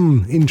programmed?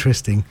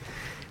 Interesting.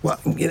 Well,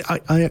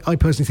 I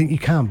personally think you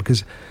can,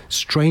 because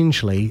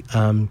strangely,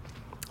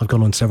 I've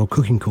gone on several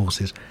cooking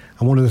courses,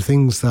 and one of the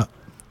things that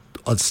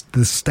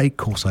the steak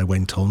course I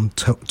went on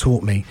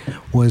taught me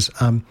was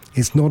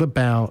it's not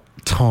about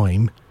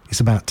time, it's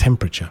about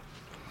temperature.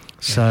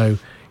 So,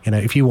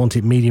 if you want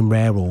it medium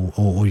rare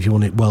or if you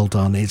want it well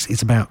done,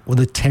 it's about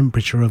the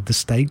temperature of the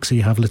steak. So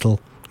you have a little,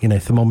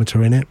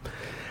 thermometer in it.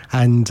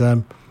 And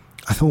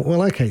I thought,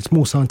 well, okay, it's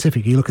more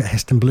scientific. You look at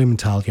Heston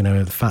Blumenthal,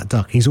 the fat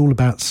duck. He's all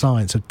about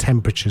science of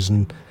temperatures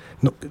and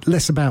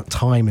less about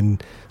time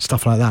and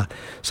stuff like that.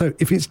 So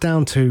if it's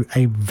down to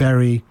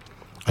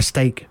a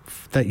steak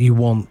that you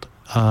want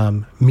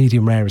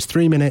medium rare is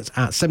 3 minutes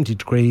at 70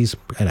 degrees,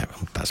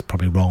 that's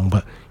probably wrong,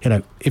 but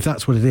if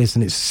that's what it is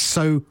and it's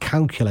so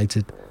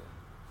calculated,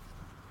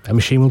 a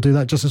machine will do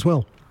that just as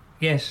well.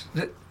 Yes,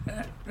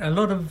 a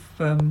lot of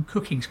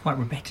cooking is quite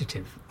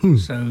repetitive,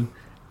 so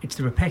it's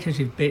the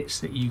repetitive bits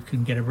that you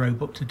can get a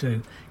robot to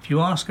do. If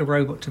you ask a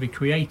robot to be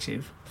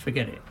creative,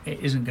 forget it. It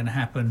isn't going to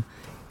happen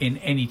in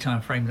any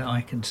time frame that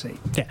I can see.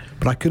 Yeah,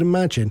 but I could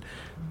imagine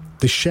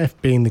the chef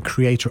being the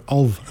creator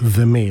of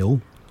the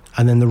meal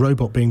and then the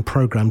robot being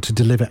programmed to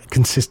deliver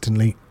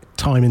consistently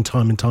time and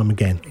time and time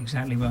again.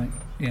 Exactly right.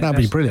 Yeah,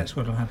 that'd be brilliant. That's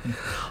what will happen.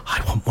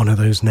 I want one of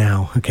those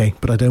now, okay,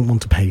 but I don't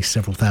want to pay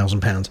several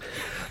 £1,000s.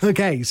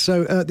 Okay,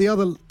 so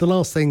the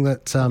last thing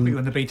that... I'll put you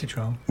on the beta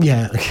trial.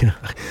 Yeah.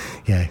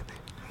 Yeah,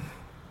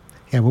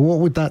 well, what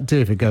would that do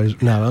if it goes...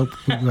 No,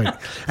 wait.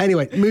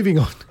 Anyway, moving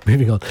on.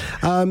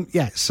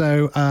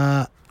 So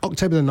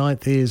October the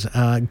 9th is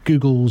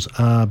Google's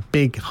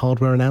big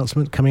hardware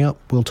announcement coming up.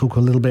 We'll talk a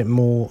little bit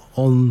more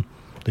on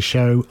the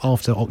show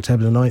after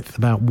October the 9th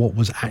about what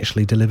was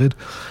actually delivered.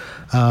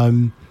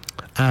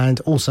 And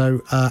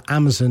also,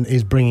 Amazon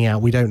is bringing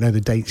out, we don't know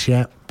the dates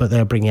yet, but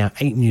they're bringing out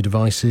 8 new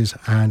devices,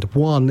 and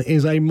one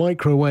is a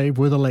microwave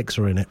with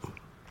Alexa in it.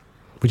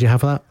 Would you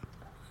have that?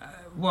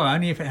 Well,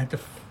 only if it had the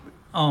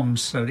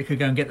arms so it could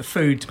go and get the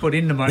food to put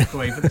in the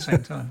microwave at the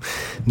same time.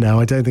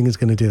 No, I don't think it's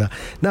going to do that.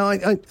 No,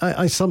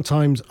 I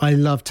sometimes, I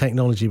love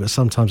technology, but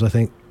sometimes I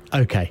think,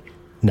 okay,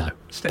 no.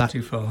 Step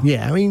too far.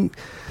 Yeah, I mean,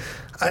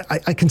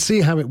 I can see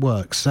how it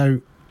works.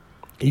 So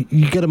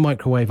you get a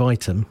microwave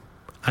item,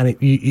 and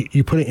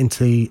you put it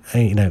into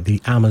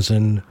the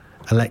Amazon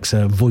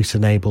Alexa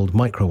voice-enabled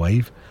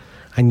microwave,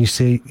 and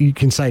you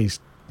can say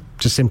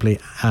just simply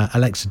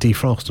Alexa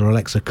defrost or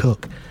Alexa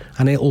cook,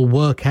 and it will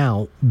work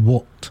out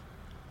what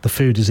the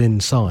food is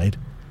inside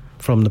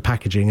from the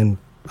packaging, and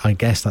I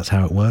guess that's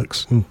how it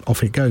works, and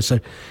off it goes. So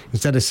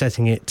instead of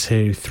setting it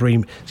to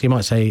 3,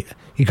 so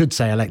you could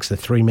say Alexa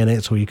 3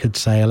 minutes, or you could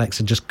say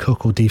Alexa just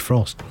cook or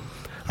defrost.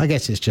 I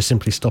guess it's just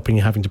simply stopping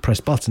you having to press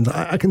buttons.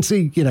 I can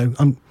see,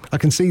 I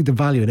can see the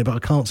value in it, but I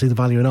can't see the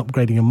value in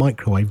upgrading a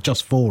microwave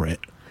just for it.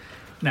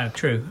 No,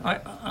 true.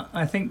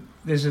 I think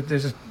there's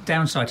a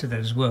downside to that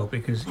as well,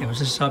 because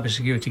as a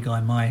cybersecurity guy,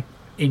 my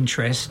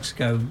interests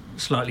go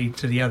slightly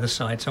to the other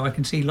side. So I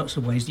can see lots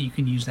of ways that you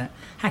can use that,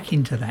 hack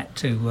into that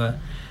to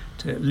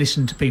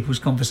listen to people's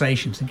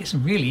conversations and get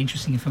some really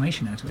interesting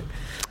information out of it.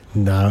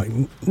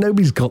 No,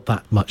 nobody's got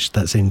that much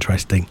that's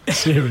interesting.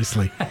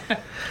 Seriously.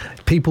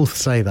 People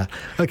say that.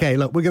 Okay,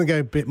 look, we're going to go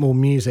a bit more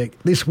music.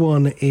 This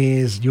one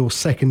is your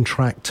second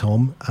track,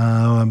 Tom.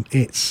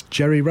 It's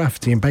Jerry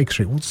Rafferty and Baker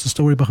Street. What's the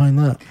story behind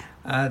that?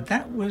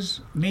 That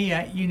was me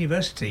at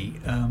university,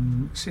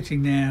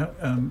 sitting there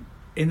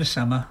in the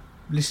summer,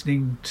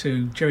 listening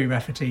to Jerry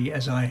Rafferty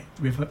as I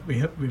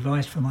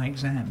revised for my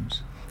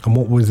exams. And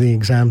what were the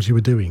exams you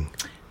were doing?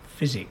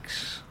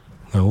 Physics.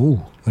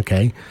 Oh,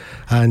 okay.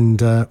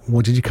 And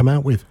what did you come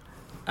out with?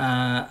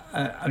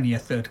 Only a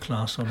third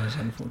class honours,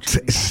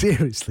 unfortunately.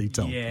 Seriously,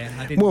 Tom? Yeah,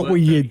 I didn't. What were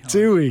you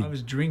doing? I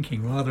was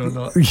drinking rather a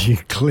lot. You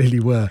clearly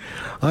were.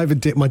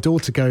 My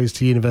daughter goes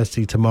to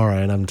university tomorrow,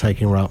 and I'm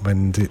taking her up,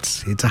 and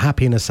it's a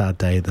happy and a sad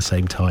day at the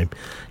same time.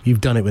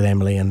 You've done it with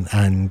Emily,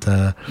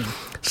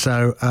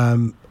 so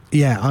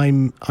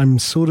I'm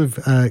sort of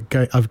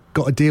I've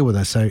got a deal with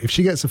her. So if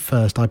she gets a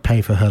first, I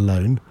pay for her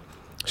loan.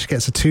 She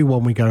gets a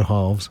 2-1, we go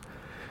halves.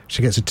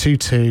 She gets a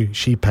 2-2,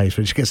 she pays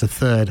for it. She gets a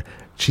third,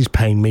 she's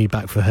paying me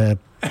back for her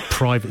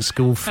private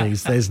school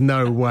fees. There's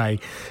no way.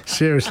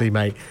 Seriously,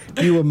 mate,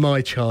 if you were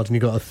my child and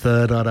you got a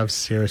third, I'd have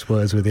serious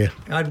words with you.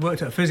 I'd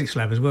worked at a physics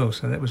lab as well,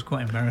 so that was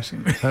quite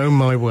embarrassing. Oh,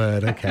 my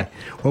word. Okay.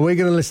 Well, we're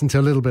going to listen to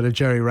a little bit of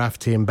Jerry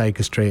Rafferty and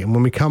Baker Street, and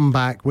when we come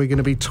back, we're going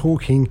to be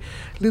talking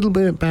a little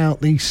bit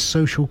about the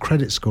social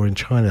credit score in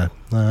China,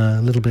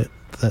 a little bit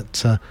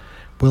that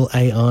will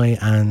AI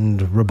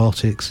and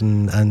robotics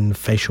and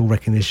facial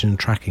recognition and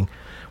tracking,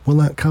 will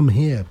that come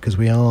here? Because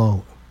we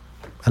are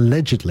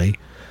allegedly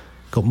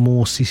got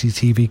more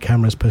CCTV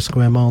cameras per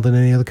square mile than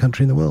any other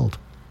country in the world,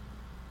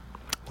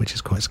 which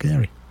is quite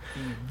scary.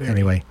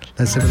 Anyway,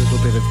 let's have a little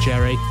bit of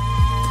Jerry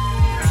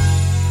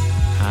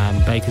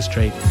and Baker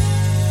Street.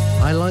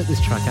 I like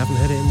this track. I haven't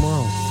heard it in a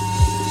while.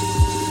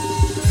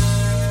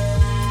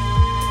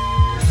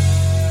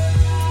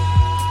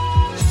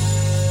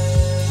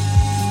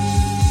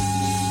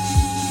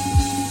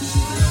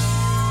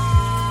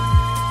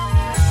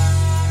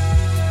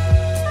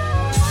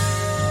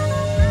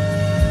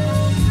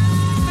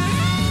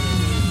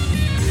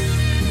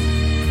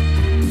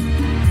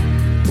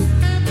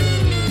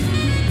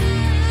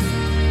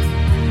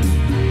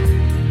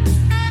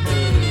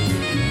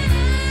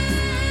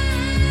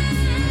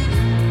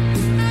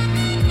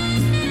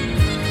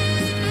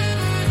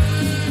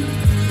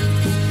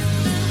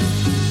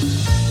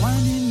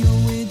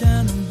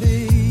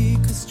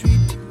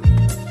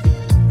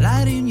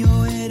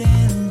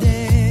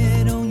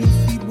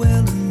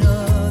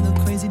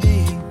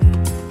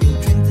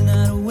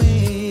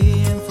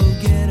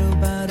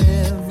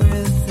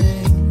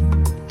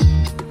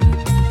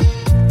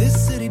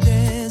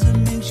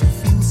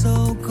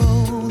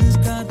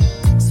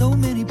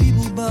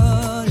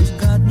 but it's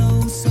got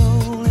no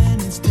soul,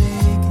 and it's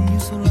taken you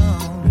so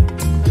long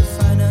to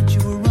find out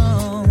you were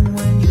wrong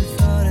when you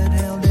thought it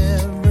held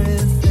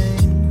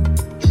everything.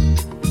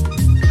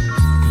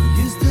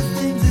 You used to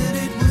think that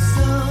it was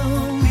so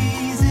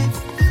easy.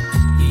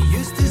 You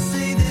used to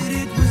say that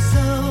it was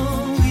so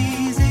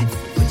easy,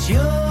 but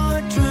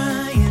you're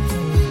trying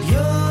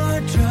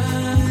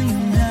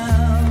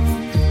now.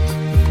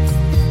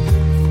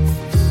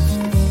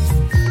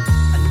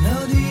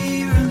 Another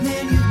year and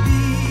then you'd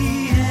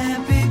be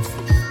happy.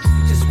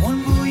 Just one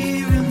more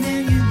year and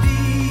then you'd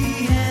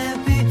be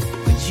happy,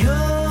 but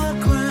you're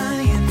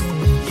crying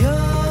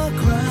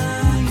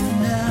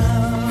now.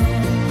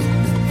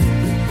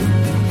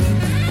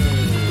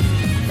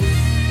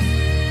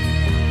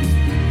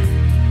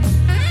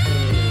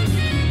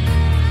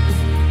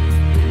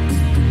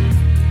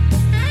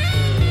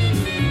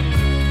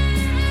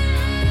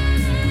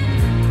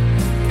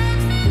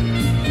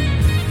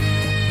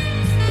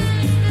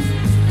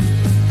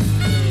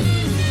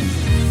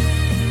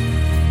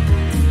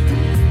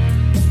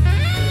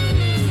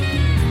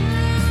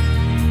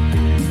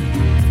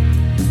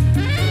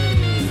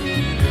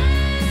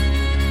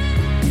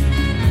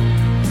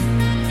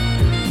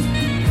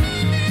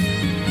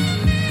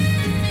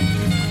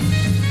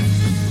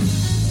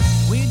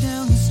 Way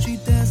down the street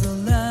there's a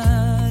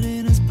light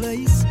in his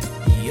place.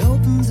 He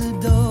opens the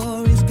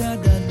door, he's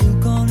got that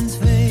look on his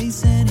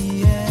face, and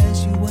he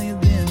asks you where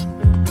you've been.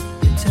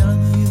 You tell him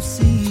who you've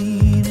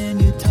seen, and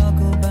you talk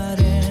about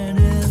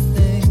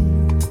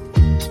anything.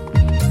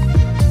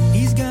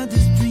 He's got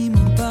this dream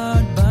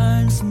about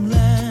buying some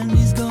land.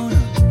 He's gonna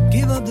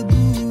give up the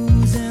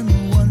booze and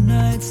the one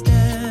night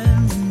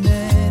stands, and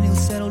then he'll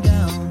settle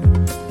down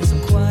in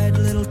some quiet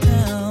little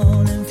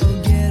town and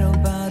forget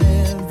about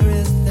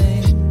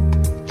everything.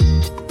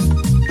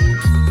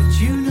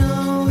 But you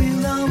know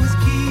he'll always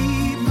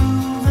keep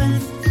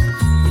moving.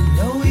 You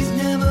know he's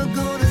never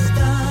gonna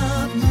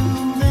stop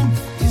moving,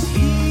 'cause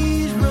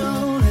he's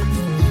rolling,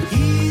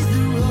 he's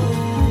the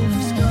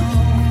rolling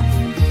stone.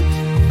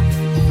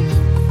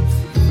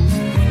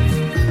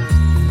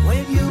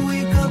 When you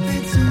wake up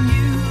it's a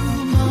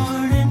new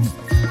morning.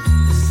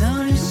 The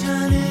sun is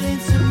shining,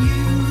 it's a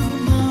new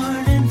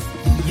morning.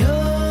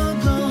 You're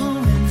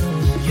going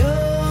home.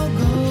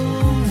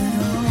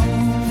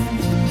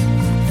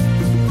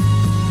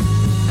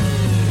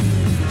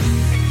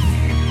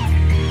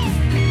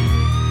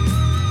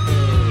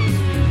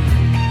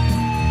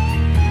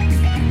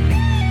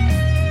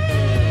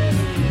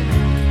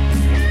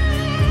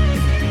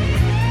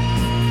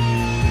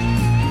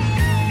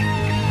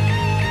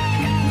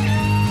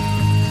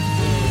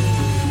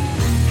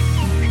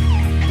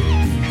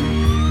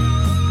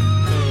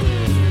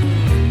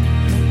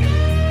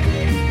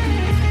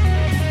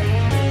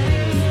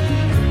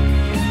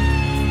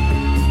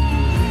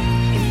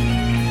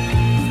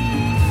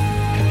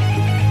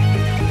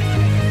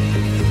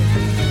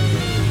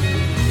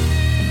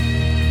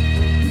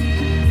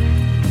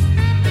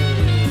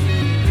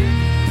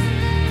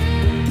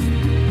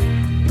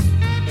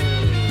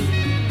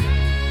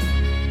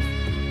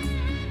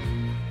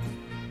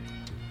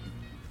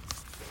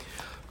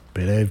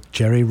 Bit of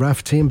Jerry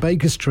Rafferty and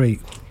Baker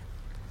Street.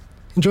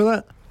 Enjoy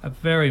that?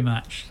 Very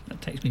much.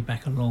 That takes me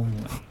back a long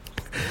way.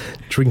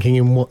 Drinking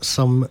in what,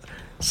 some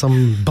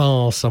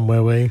bar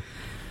somewhere where you...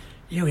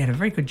 Yeah, we had a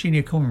very good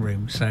junior common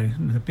room, so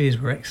the beers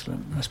were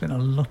excellent. I spent a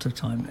lot of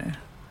time there.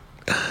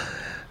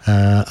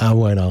 I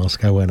won't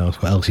ask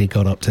what else he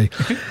got up to.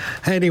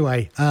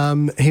 Anyway,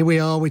 here we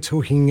are. We're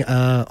talking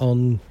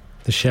on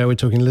the show. We're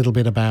talking a little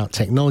bit about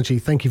technology.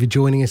 Thank you for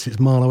joining us. It's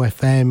Marlow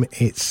FM.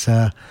 It's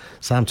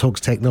Sam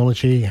Talks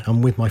Technology.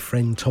 I'm with my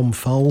friend Tom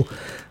Foale,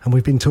 and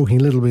we've been talking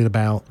a little bit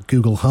about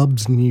Google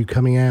Hubs, new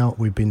coming out.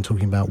 We've been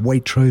talking about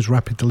Waitrose,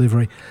 rapid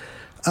delivery.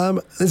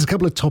 There's a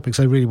couple of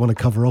topics I really want to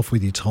cover off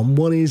with you, Tom.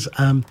 One is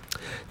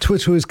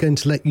Twitter is going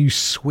to let you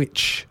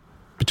switch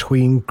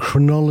between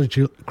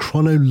chronological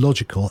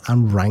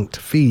and ranked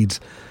feeds.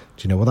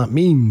 Do you know what that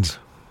means?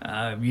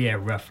 Yeah,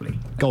 roughly.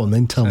 Go on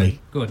then, tell me.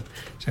 Good.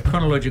 So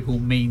chronological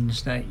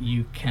means that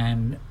you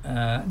can...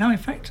 no, in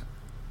fact,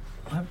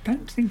 I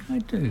don't think I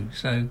do.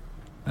 So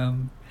I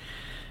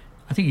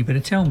think you better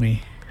tell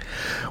me.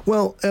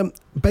 Well,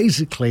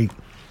 basically,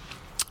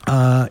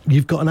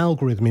 you've got an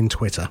algorithm in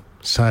Twitter.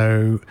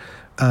 So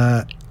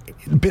a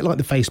bit like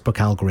the Facebook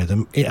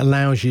algorithm, it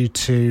allows you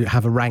to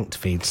have a ranked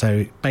feed.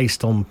 So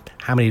based on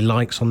how many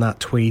likes on that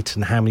tweet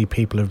and how many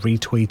people have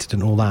retweeted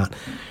and all that,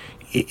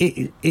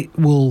 it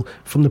will,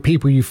 from the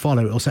people you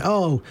follow, it will say,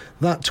 oh,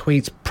 that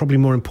tweet's probably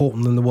more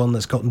important than the one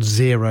that's got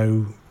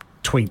 0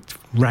 tweet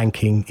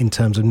ranking in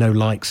terms of no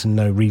likes and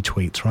no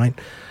retweets, right?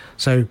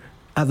 So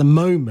at the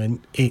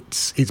moment,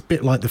 it's a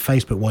bit like the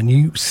Facebook one.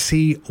 You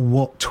see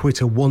what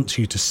Twitter wants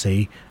you to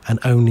see and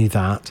only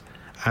that.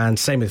 And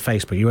same with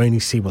Facebook, you only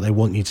see what they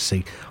want you to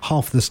see.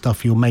 Half of the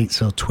stuff your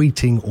mates are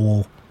tweeting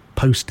or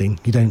posting,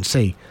 you don't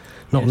see.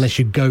 Not unless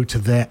you go to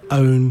their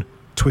own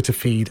Twitter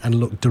feed and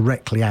look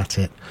directly at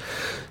it.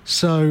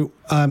 So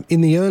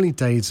in the early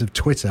days of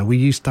Twitter, we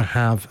used to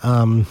have,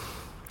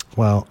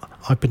 well,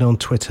 I've been on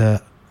Twitter,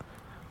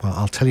 well,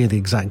 I'll tell you the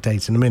exact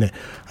date in a minute,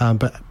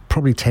 but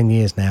probably 10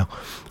 years now.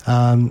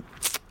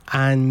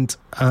 And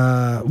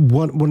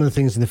one of the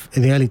things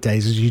in the early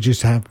days is you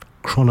just have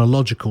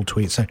chronological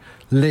tweets. So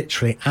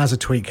literally, as a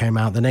tweet came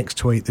out, the next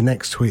tweet, and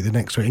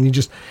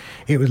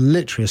it was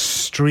literally a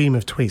stream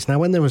of tweets. Now,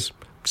 when there was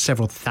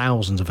several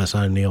thousands of us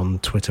only on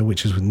Twitter,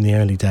 which was in the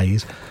early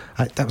days,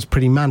 that was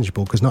pretty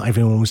manageable because not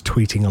everyone was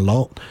tweeting a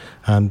lot.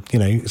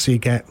 So you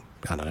get,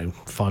 I don't know,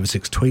 5 or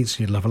 6 tweets,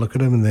 you'd have a look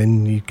at them, and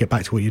then you get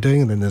back to what you're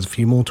doing, and then there's a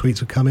few more tweets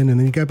would come in, and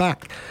then you go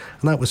back.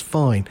 And that was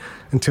fine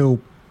until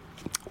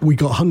we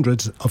got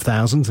hundreds of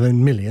thousands, and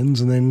then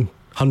millions, and then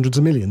hundreds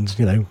of millions,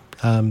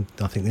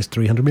 I think there's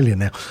 300 million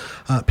now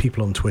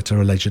people on Twitter,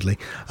 allegedly.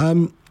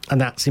 And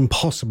that's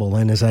impossible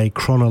then as a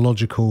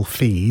chronological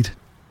feed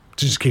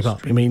to just keep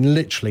up. I mean,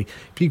 literally,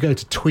 if you go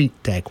to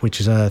TweetDeck,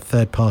 which is a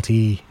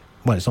third-party...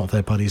 Well, it's not a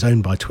third-party, it's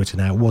owned by Twitter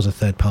now. It was a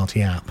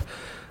third-party app.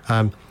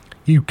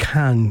 You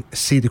can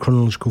see the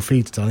chronological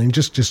feeds done, and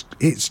it's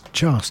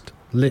just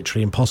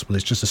literally impossible.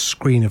 It's just a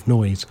screen of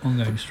noise.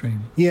 Ongoing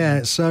stream.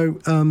 Yeah, so...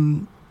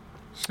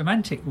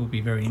 Semantic will be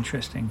very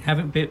interesting.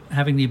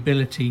 Having the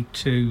ability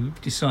to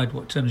decide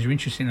what terms you're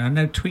interested in. I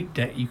know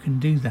TweetDeck, you can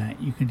do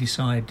that. You can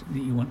decide that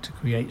you want to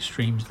create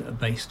streams that are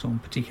based on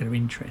particular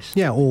interests.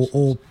 Yeah, or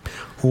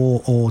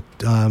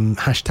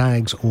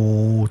hashtags,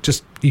 or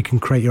just you can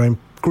create your own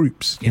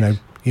groups. Yes.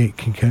 You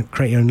can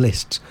create your own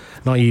lists.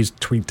 And I use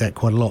TweetDeck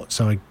quite a lot.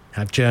 So I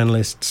have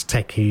journalists,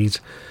 techies,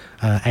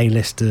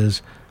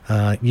 A-listers,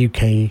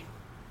 UK,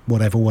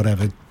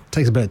 whatever. It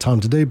takes a bit of time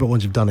to do, but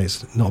once you've done it,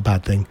 it's not a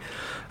bad thing.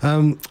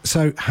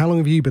 So how long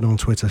have you been on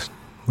Twitter,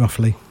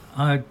 roughly?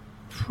 I'm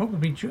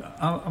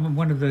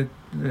one of the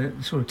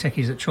sort of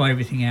techies that try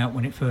everything out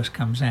when it first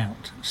comes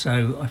out.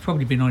 So I've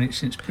probably been on it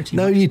since pretty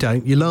much... No, you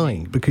don't. You're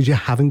lying because you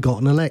haven't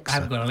got an Alexa. I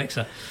haven't got an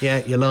Alexa.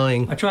 Yeah, you're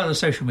lying. I try other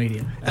social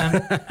media.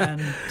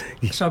 And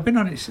so I've been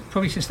on it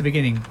probably since the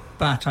beginning,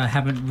 but I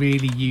haven't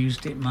really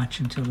used it much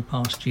until the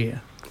past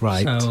year.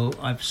 Right. So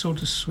I've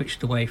sort of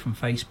switched away from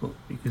Facebook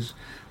because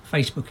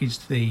Facebook is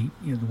the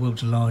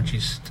world's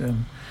largest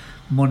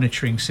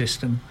monitoring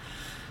system.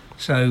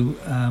 So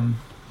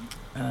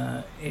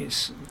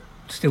it's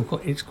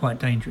quite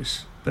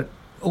dangerous. But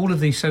all of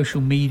these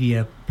social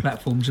media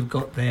platforms have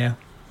got their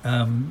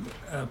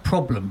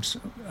problems.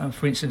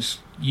 For instance,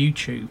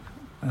 YouTube,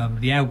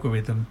 the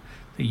algorithm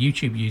that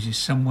YouTube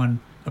uses.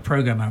 A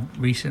programmer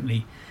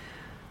recently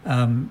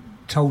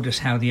told us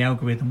how the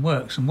algorithm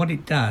works, and what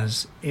it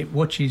does, it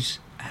watches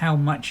how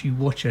much you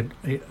watch a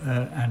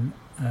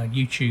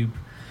YouTube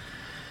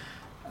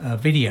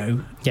video,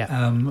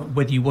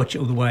 whether you watch it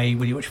all the way,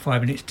 whether you watch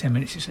 5 minutes, 10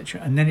 minutes,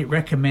 etc., and then it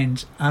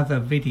recommends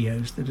other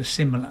videos that are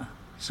similar.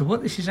 So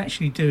what this is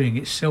actually doing,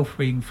 it's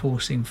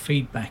self-reinforcing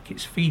feedback.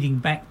 It's feeding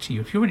back to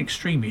you. If you're an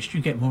extremist, you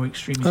get more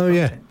extremist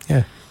content.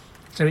 Yeah.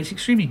 So it's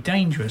extremely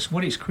dangerous.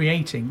 What it's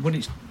creating, what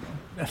it's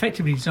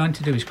effectively designed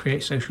to do is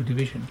create social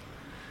division.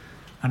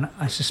 And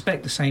I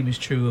suspect the same is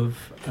true of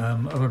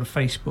a lot of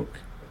Facebook.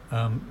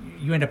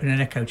 You end up in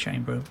an echo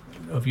chamber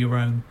of your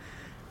own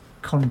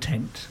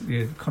content,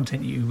 the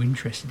content you're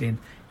interested in.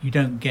 You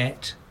don't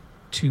get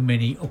too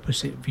many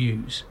opposite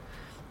views.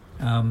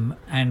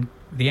 And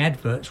the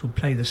adverts will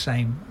play the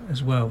same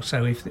as well.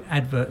 So if the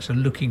adverts are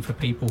looking for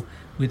people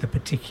with a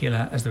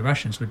particular, as the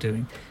Russians were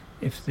doing,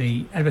 if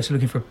the adverts are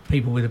looking for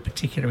people with a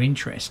particular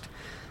interest,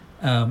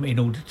 in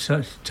order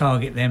to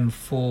target them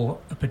for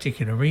a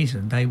particular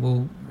reason,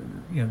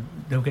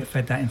 they'll get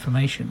fed that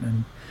information,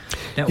 and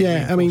that will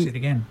reinforce it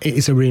again. It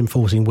is a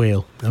reinforcing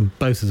wheel, and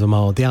both of them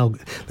are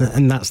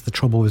and that's the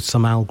trouble with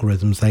some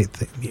algorithms. They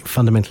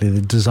fundamentally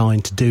they're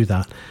designed to do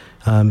that.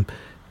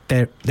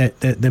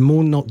 They're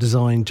more not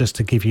designed just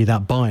to give you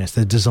that bias.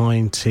 They're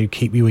designed to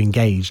keep you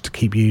engaged,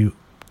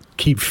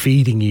 keep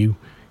feeding you,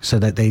 so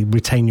that they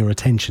retain your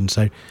attention.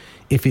 So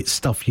if it's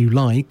stuff you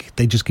like,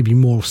 they just give you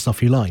more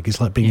stuff you like. It's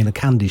like being in a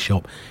candy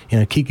shop.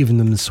 Keep giving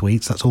them the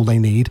sweets. That's all they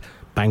need.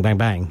 Bang, bang,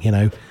 bang.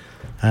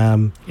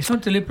 It's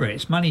not deliberate.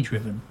 It's money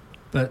driven,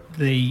 but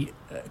the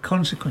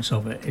consequence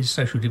of it is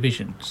social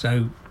division.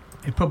 So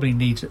it probably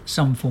needs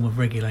some form of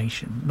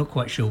regulation. Not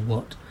quite sure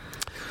what.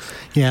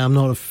 Yeah, I'm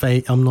not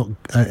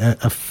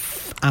a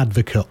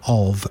advocate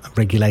of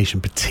regulation,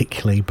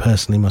 particularly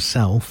personally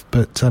myself.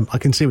 But I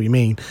can see what you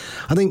mean.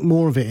 I think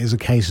more of it is a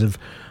case of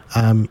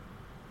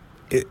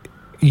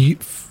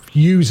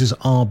users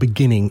are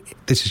beginning,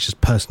 this is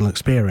just personal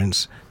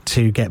experience,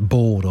 to get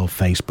bored of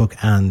Facebook,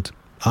 and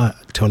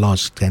to a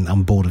large extent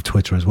I'm bored of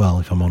Twitter as well,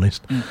 if I'm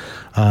honest.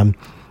 And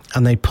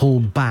they pull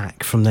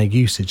back from their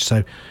usage.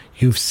 So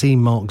you've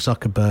seen Mark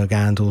Zuckerberg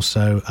and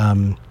also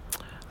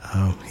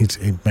his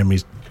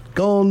memory's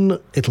gone,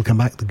 it'll come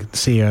back, the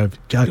CEO of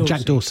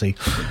Jack Dorsey.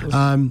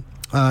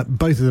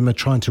 Both of them are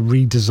trying to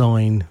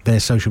redesign their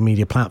social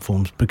media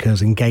platforms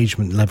because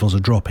engagement levels are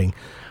dropping.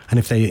 And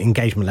if the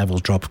engagement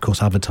levels drop, of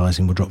course,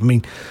 advertising will drop. I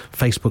mean,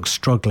 Facebook's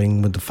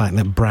struggling with the fact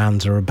that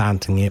brands are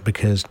abandoning it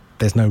because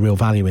there's no real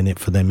value in it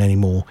for them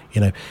anymore.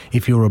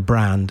 If you're a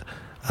brand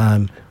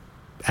and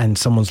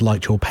someone's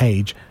liked your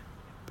page,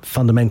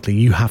 fundamentally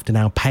you have to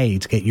now pay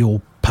to get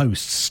your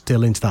posts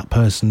still into that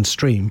person's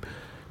stream,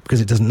 because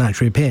it doesn't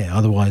naturally appear.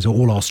 Otherwise,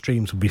 all our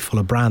streams would be full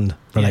of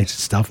brand-related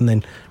stuff, and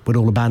then we'd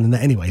all abandon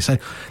it anyway. So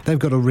they've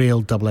got a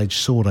real double-edged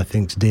sword, I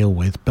think, to deal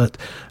with. But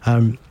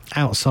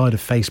outside of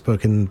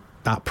Facebook and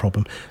that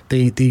problem,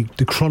 the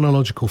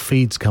chronological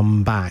feeds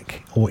come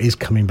back, or is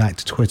coming back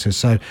to Twitter.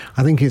 So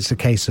I think it's a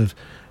case of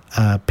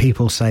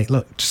people say,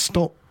 look, just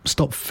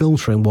stop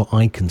filtering what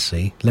I can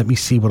see. Let me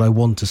see what I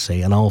want to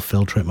see, and I'll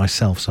filter it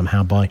myself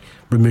somehow by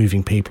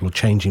removing people or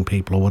changing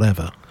people or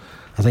whatever.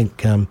 I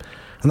think...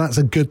 and that's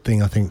a good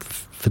thing, I think,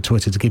 for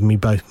Twitter, to give me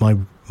both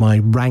my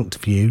ranked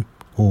view,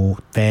 or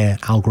their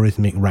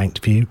algorithmic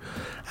ranked view,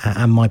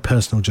 and my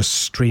personal just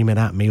stream it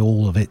at me,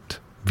 all of it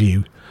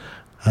view.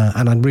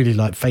 And I'd really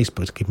like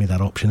Facebook to give me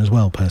that option as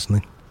well,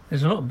 personally.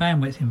 There's a lot of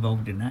bandwidth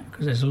involved in that,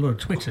 because there's a lot of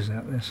Twitters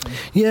out there. So.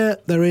 Yeah,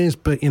 there is,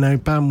 but,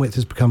 bandwidth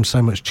has become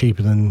so much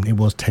cheaper than it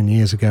was 10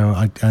 years ago,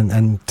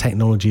 and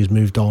technology has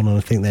moved on, and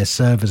I think their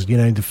servers,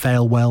 the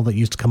Foale that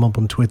used to come up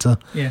on Twitter,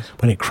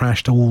 when it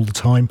crashed all the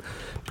time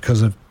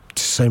because of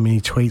so many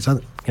tweets,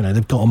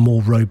 they've got a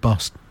more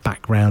robust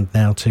background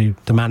now to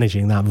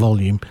managing that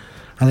volume.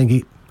 I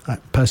think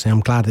personally,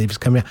 I'm glad that it's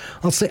coming out.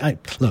 I'll say,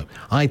 look,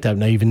 I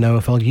don't even know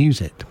if I'll use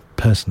it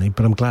personally,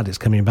 but I'm glad it's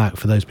coming back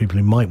for those people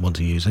who might want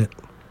to use it.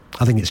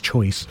 I think it's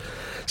choice.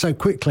 So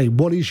quickly,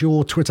 what is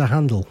your Twitter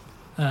handle?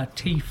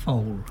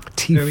 T-Foale.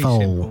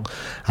 T-Foale.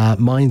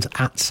 Mine's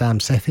at Sam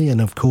Sethi, and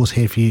of course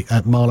here for you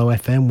at Marlow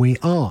FM, we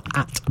are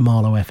at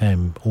Marlow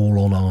FM, all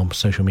on our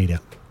social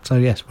media. So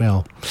yes, we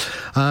are.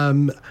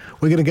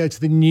 We're going to go to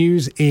the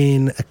news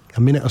in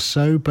a minute or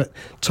so, but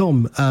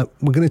Tom,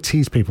 we're going to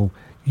tease people.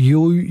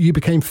 You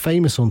became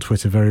famous on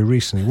Twitter very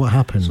recently. What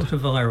happened? Sort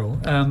of viral.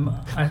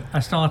 I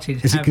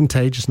started... Is it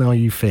contagious now? Are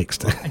you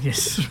fixed?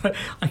 Yes,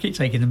 I keep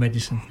taking the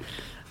medicine.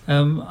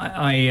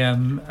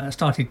 I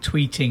started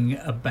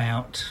tweeting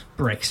about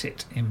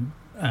Brexit, and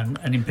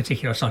in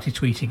particular I started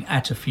tweeting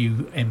at a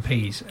few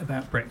MPs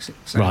about Brexit.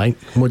 So, right.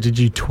 What did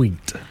you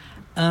tweet?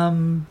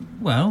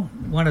 Well,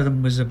 one of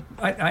them was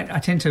I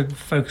tend to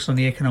focus on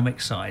the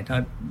economic side.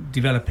 I'm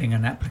developing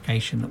an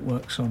application that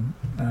works on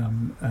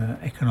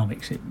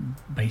economics. It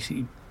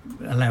basically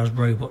allows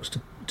robots to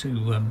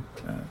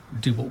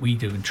do what we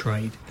do and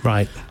trade.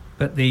 Right.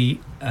 But the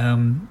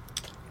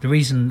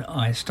reason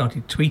I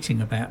started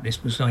tweeting about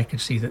this was I could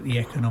see that the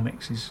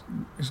economics has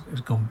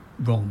gone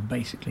wrong,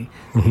 basically.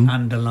 Mm-hmm. The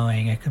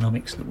underlying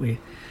economics that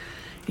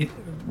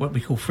what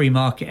we call free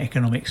market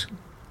economics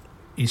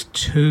is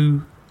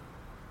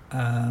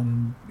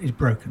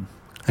broken.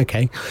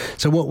 Okay,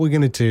 so what we're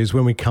going to do is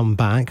when we come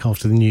back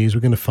after the news,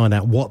 we're going to find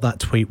out what that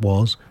tweet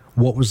was,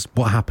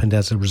 what happened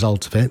as a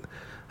result of it,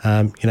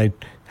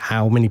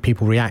 how many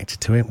people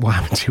reacted to it, what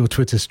happened to your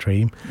Twitter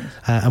stream,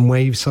 and where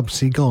you've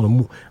subsequently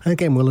gone. And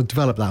again, we'll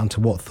develop that into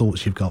what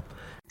thoughts you've got.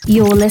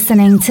 You're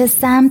listening to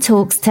Sam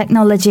Talks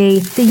Technology,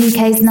 the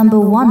UK's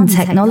 #1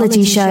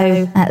 technology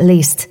show. At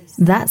least,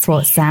 that's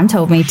what Sam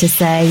told me to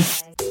say.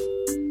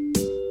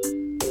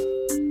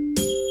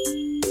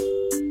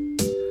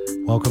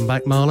 Welcome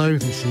back, Marlow.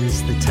 This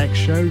is the Tech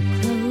Show.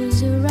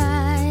 Close your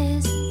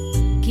eyes,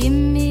 give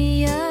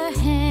me your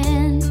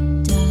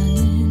hand,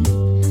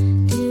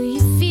 darling. Do you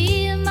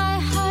feel my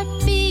heart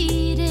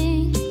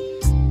beating?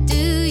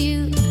 Do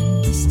you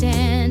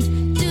understand?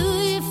 Do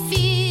you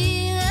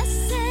feel the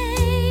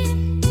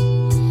same?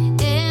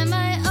 Am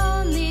I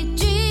only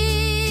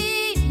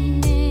dreaming?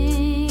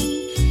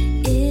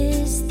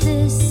 Is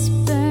this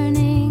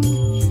burning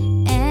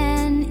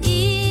an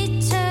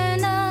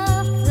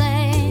eternal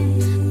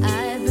flame?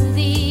 I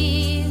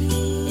believe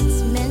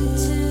it's meant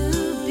to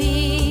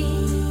be,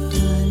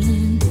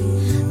 darling.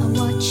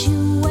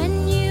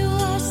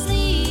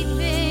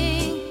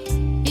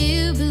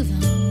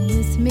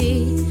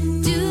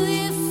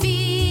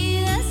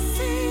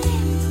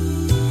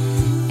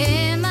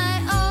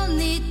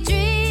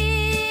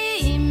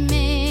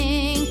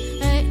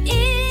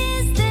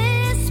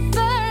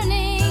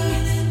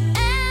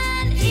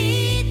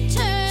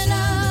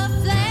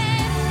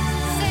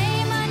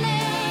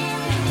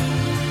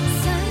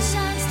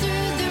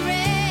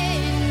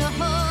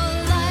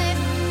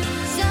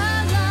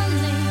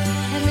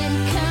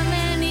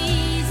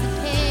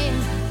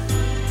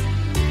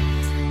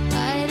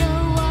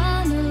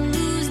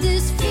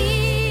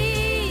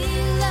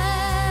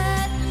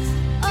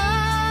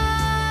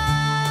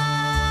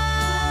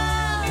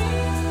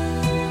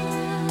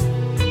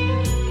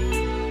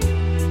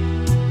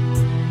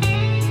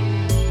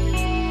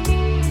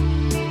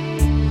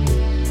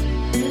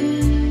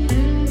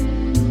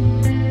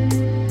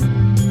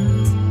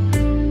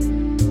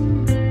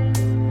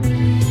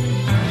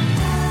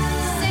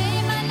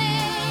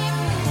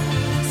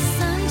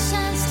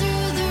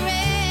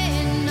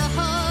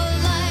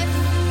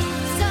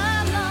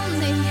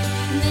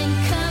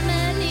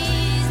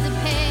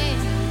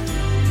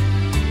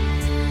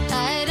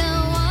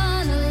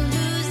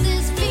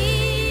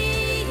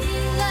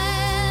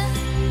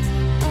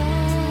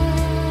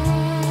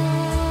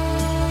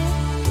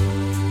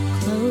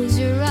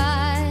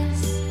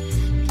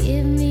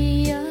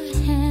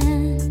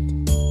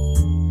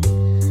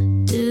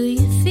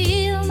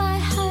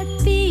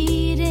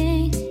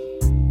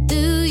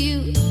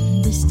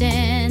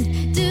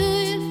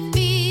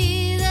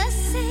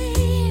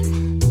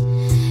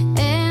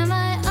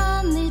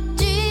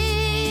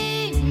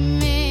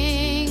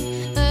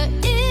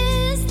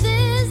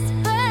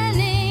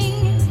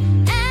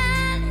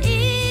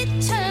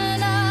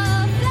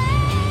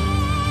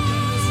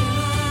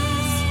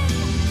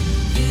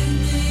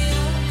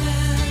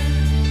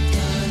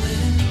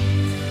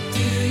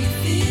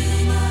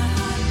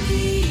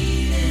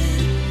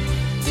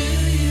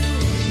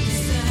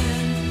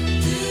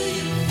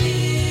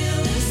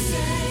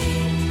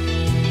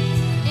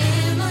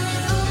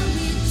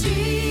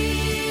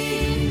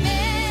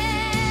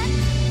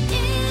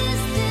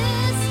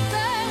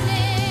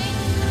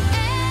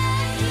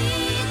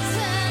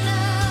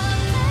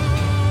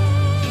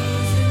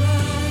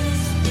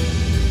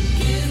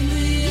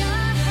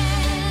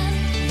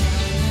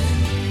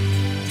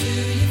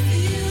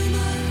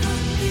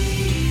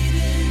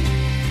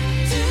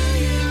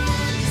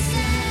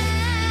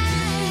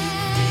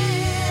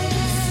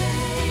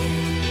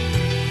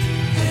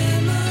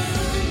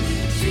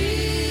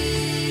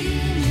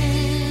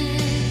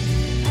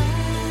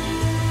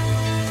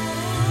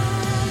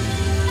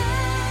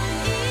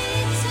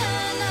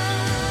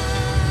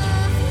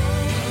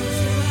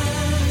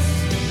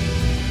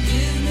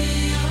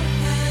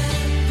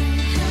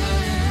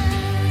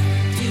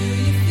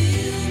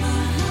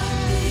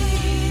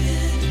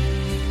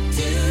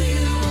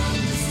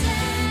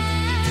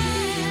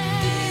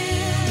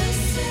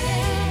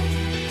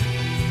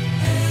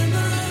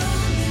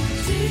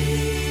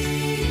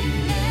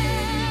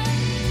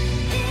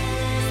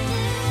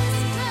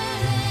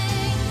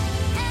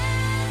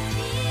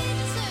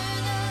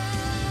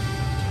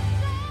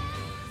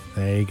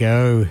 you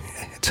go.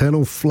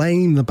 Eternal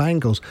Flame, the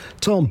Bangles.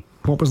 Tom,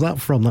 what was that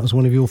from? That was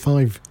one of your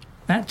 5.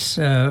 That's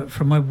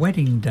from my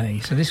wedding day.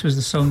 So this was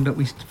the song that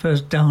we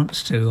first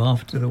danced to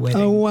after the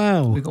wedding. Oh,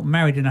 wow. We got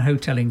married in a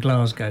hotel in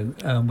Glasgow,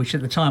 which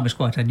at the time was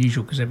quite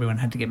unusual because everyone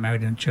had to get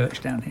married in a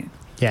church down here.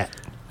 Yeah.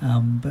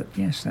 But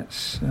yes,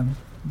 that's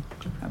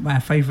my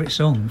favourite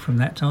song from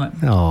that time.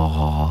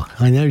 Oh,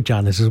 I know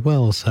Janice as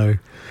well, so...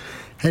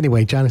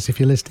 Anyway, Janice, if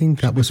you're listening,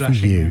 that was for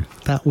you.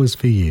 That was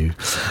for you.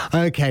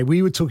 Okay,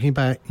 we were talking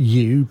about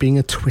you being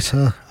a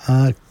Twitter,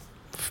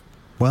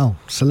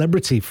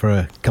 celebrity for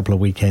a couple of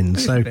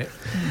weekends. So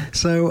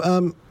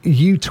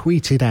you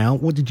tweeted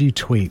out. What did you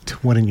tweet?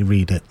 Why don't you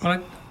read it?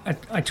 Well,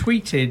 I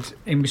tweeted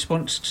in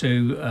response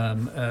to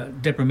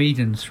Deborah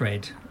Meaden's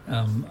thread,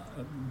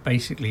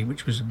 basically,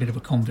 which was a bit of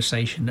a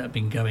conversation that had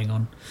been going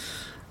on.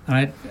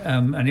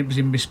 And it was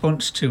in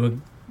response to a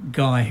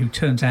guy who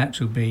turns out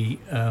to be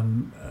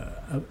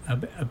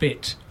a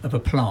bit of a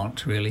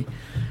plant, really.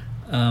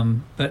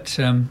 But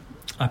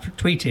I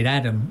tweeted,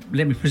 Adam,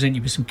 let me present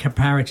you with some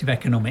comparative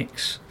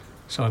economics.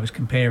 So I was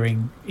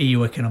comparing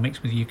EU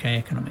economics with UK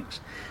economics.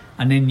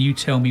 And then you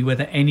tell me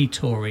whether any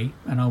Tory,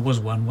 and I was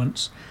one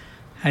once,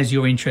 has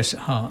your interests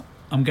at heart.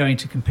 I'm going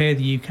to compare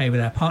the UK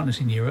with our partners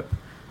in Europe.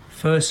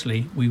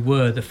 Firstly, we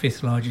were the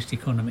 5th largest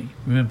economy.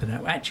 Remember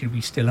that. Actually,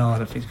 we still are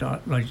the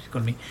 5th largest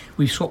economy.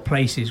 We've swapped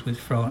places with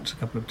France a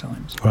couple of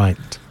times. Right.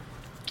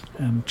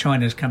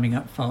 China's coming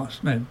up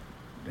fast. No,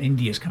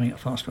 India's coming up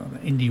fast, rather.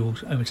 India will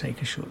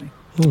overtake us shortly.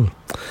 Good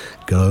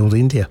old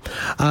India.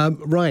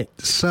 Right,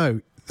 so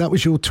that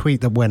was your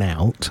tweet that went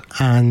out,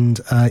 and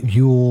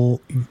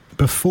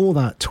before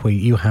that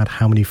tweet, you had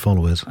how many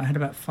followers? I had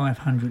about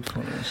 500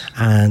 followers.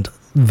 And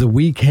the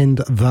weekend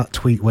that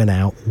tweet went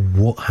out,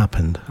 what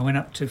happened? I went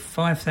up to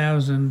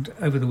 5,000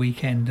 over the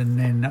weekend and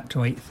then up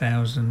to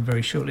 8,000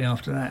 very shortly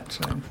after that.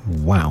 So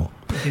wow.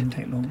 It didn't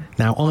take long.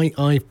 Now,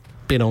 I've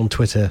been on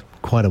Twitter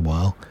quite a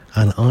while,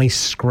 and I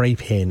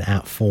scrape in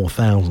at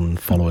 4,000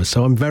 followers,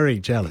 so I'm very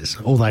jealous.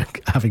 Although,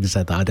 having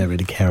said that, I don't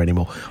really care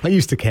anymore. I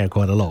used to care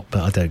quite a lot,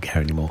 but I don't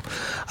care anymore.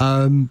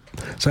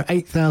 So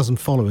 8,000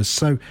 followers.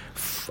 So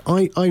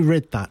I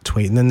read that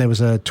tweet, and then there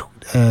was a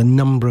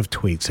number of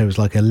tweets. There was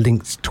like a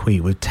linked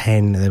tweet with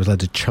 10, and there was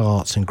loads of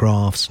charts and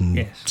graphs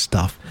and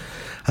stuff.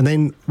 And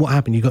then what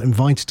happened? You got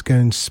invited to go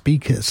and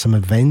speak at some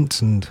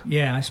event, and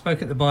yeah, I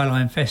spoke at the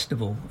Byline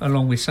Festival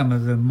along with some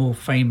of the more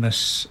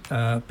famous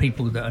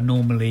people that are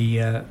normally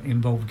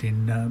involved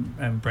in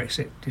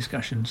Brexit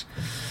discussions.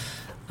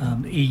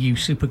 The EU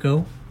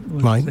Supergirl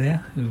was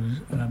there, who's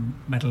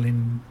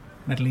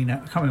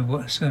Madalena. I can't remember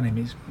what her surname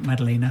is.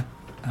 Madalena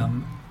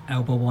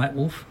Alba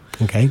Whitewolf.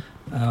 Okay.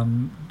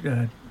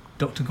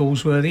 Dr.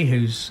 Galsworthy,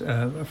 who's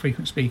a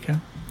frequent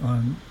speaker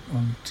on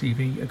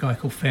TV. A guy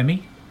called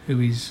Femi, who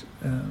is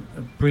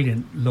a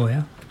brilliant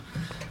lawyer,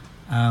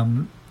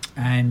 and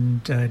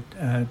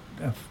a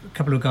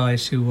couple of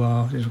guys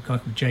there's a guy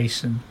called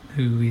Jason,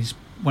 who is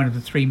one of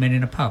the 3 men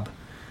in a pub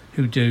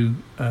who do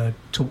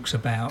talks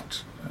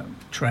about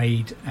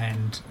trade,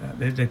 and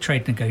they're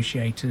trade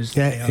negotiators.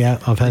 Yeah,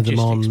 I've had them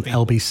on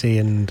people. LBC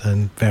and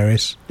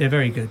various. They're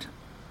very good,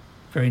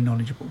 very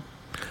knowledgeable,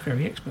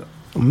 very expert.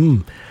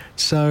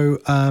 So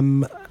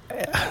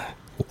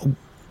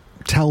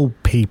tell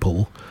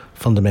people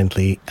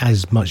fundamentally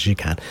as much as you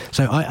can.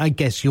 So I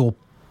guess you're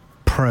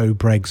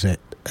pro-Brexit,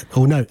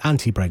 or no,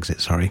 anti-Brexit,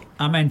 sorry.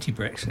 I'm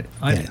anti-Brexit.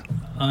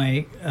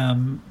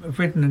 I've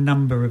written a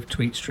number of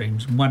tweet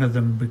streams. One of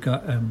them,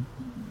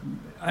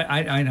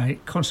 I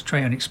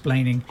concentrate on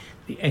explaining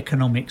the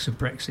economics of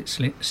Brexit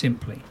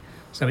simply.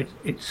 So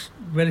it's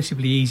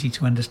relatively easy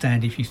to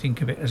understand if you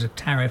think of it as a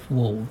tariff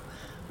wall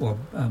or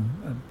a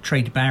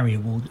trade barrier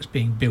wall that's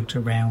being built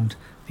around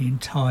the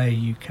entire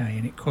UK,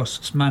 and it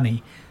costs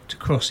money to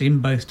cross in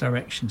both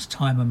directions,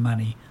 time and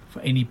money,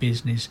 for any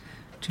business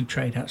to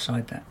trade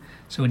outside that.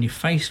 So when you're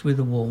faced with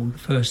a wall, the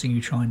first thing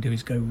you try and do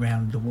is go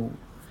round the wall.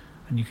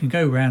 And you can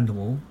go round the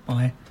wall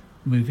by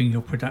moving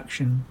your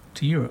production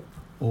to Europe,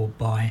 or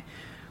by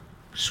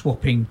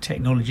swapping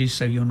technologies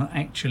so you're not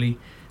actually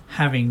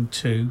having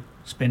to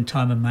spend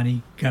time and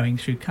money going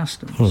through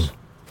customs.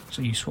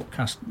 So you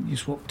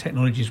swap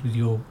technologies with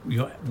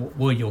what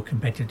were your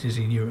competitors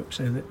in Europe,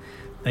 so that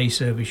they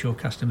service your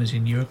customers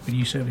in Europe and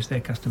you service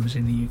their customers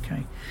in the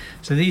UK.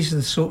 So these are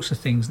the sorts of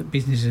things that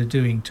businesses are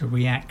doing to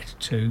react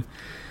to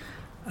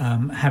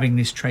having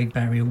this trade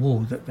barrier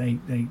wall that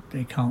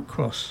they can't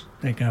cross.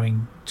 They're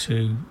going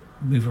to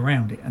move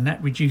around it, and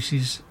that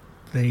reduces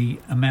the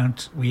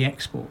amount we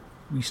export.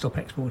 We stop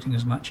exporting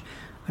as much,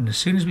 and as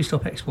soon as we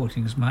stop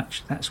exporting as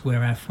much, that's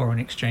where our foreign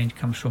exchange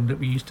comes from that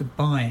we use to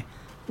buy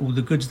all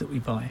the goods that we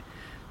buy.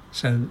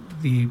 So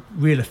the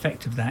real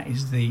effect of that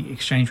is the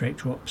exchange rate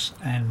drops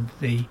and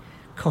the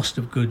cost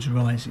of goods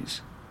rises.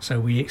 So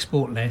we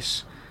export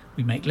less,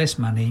 we make less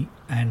money,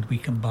 and we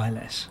can buy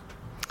less.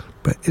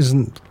 But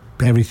isn't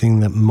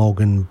everything that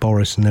Mog and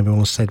Boris and everyone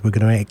has said we're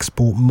going to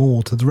export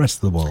more to the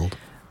rest of the world?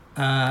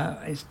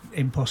 It's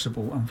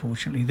impossible,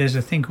 unfortunately. There's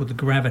a thing called the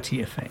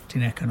gravity effect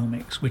in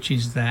economics, which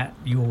is that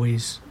you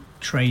always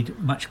trade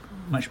much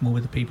much more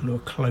with the people who are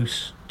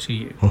close to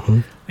you. Mm-hmm.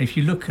 If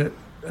you look at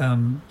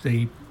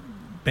the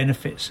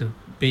benefits of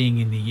being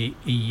in the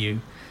EU,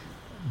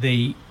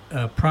 the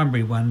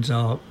primary ones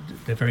are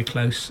they're very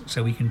close,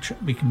 so we can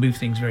move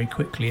things very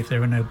quickly if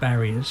there are no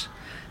barriers,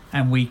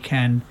 and we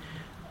can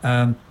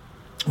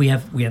we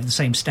have the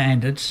same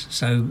standards,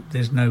 so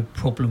there's no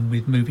problem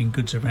with moving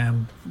goods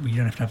around. We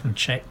don't have to have them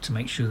checked to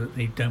make sure that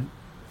they're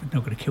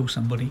not going to kill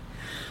somebody,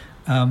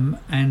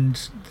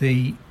 and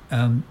the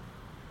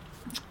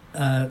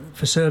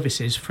for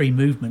services, free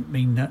movement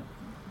mean that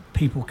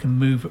people can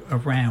move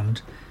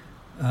around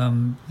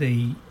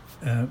the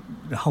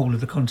whole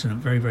of the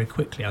continent very, very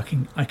quickly. I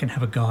can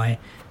have a guy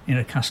in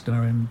a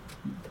customer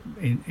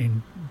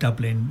in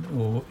Dublin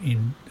or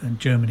in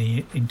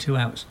Germany in 2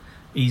 hours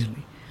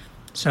easily.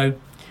 So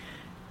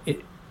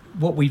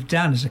what we've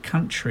done as a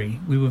country,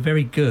 we were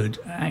very good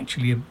at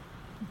actually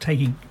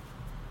taking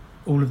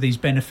all of these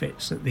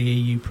benefits that the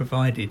EU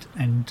provided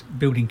and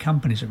building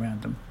companies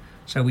around them.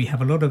 So we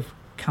have a lot of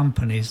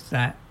companies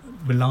that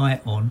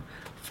rely on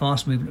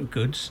fast movement of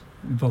goods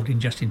involved in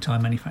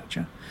just-in-time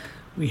manufacture.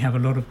 We have a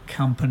lot of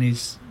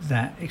companies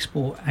that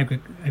export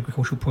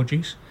agricultural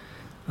produce.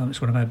 It's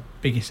one of our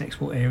biggest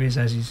export areas,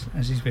 as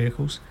is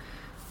vehicles,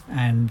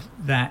 and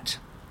that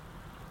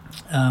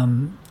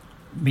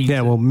means.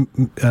 Yeah, well,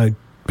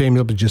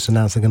 BMW just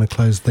announced they're going to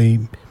close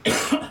the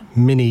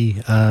Mini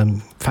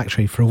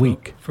factory for a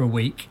week. For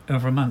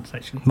a month,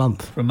 actually.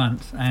 For a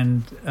month,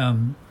 and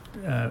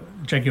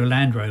Jaguar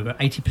Land Rover.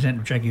 80%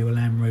 of Jaguar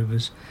Land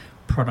Rover's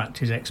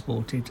product is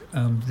exported.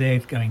 They're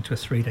going to a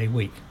 3-day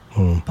week.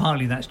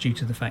 Partly that's due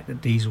to the fact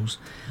that diesels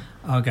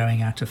are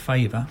going out of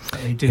favour.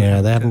 They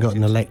haven't got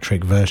an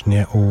electric version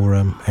yet or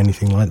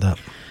anything like that.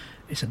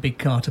 It's a big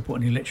car to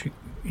put an electric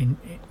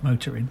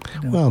motor in.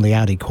 Well, the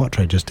Audi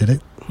Quattro just did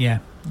it. Yeah.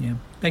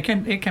 It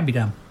can be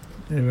done.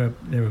 There are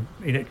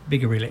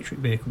bigger electric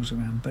vehicles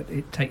around, but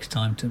it takes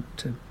time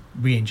to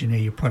re-engineer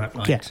your product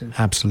line. Yeah,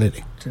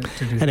 absolutely. To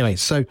do anyway,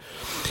 so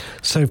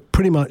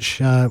pretty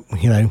much,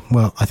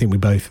 well, I think we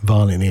both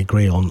violently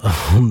agree on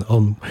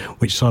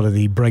which side of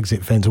the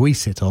Brexit fence we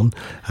sit on,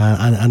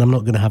 and I'm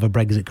not going to have a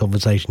Brexit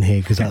conversation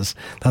here because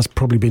that's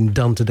probably been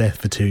done to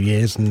death for 2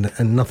 years,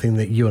 and nothing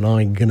that you and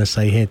I are going to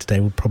say here today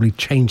will probably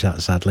change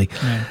that, sadly.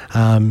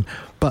 No.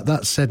 But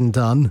that said and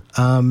done,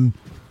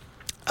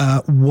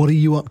 what are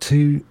you up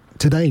to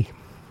today?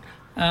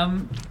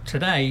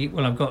 Today,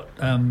 well, I've got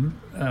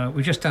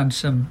we've just done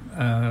some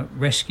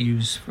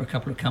rescues for a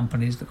couple of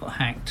companies that got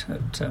hacked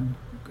at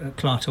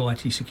Clarto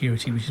IT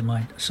Security, which is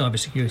my cyber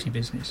security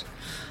business.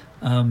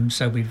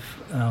 So we've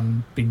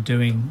been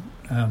doing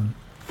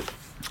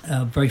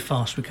very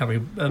fast recovery.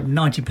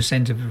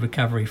 90% of the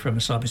recovery from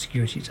a cyber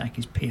security attack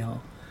is PR.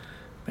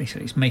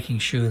 Basically, it's making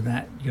sure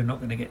that you're not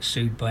going to get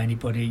sued by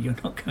anybody. You're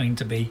not going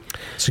to be...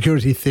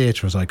 Security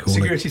theatre, as I call it.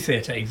 Security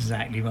theatre,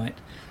 exactly right.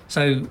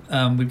 So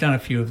we've done a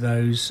few of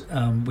those.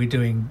 We're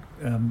doing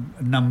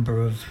a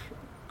number of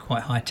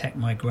quite high-tech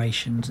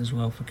migrations as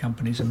well for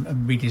companies and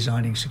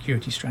redesigning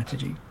security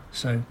strategy.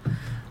 So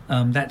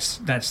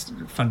that's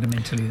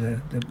fundamentally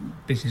the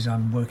business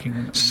I'm working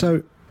on.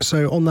 So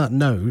on that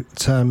note,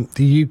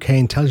 the UK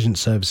intelligence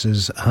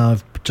services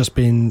have just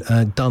been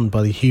done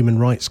by the Human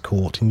Rights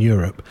Court in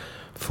Europe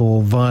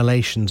for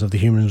violations of the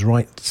human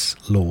rights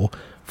law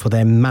for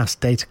their mass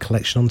data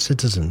collection on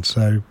citizens.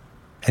 So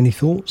any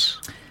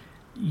thoughts?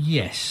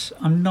 Yes,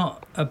 I'm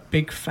not a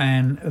big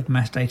fan of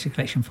mass data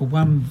collection for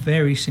one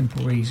very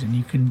simple reason.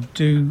 You can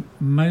do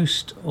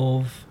most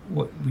of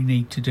what we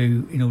need to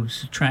do in order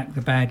to track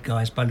the bad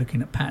guys by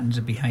looking at patterns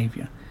of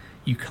behaviour.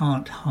 You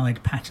can't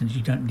hide patterns.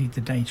 You don't need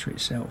the data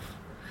itself.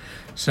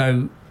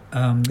 So,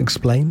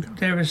 explain.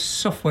 There is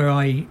software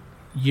I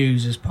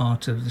use as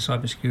part of the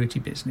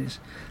cybersecurity business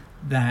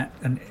that,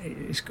 and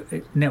it's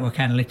network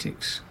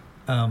analytics.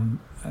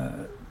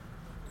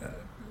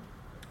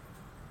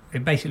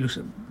 It basically looks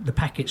at the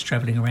packets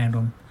travelling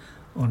around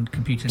on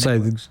computer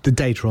networks. So the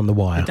data on the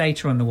wire. The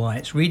data on the wire.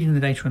 It's reading the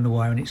data on the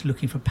wire and it's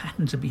looking for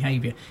patterns of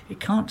behaviour. It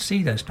can't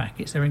see those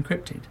packets. They're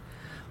encrypted.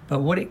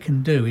 But what it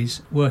can do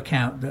is work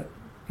out that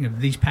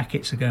these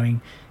packets are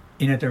going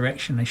in a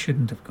direction they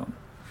shouldn't have gone.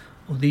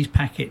 Or these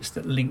packets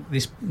that link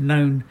this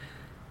known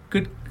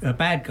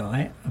bad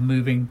guy are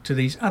moving to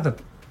these other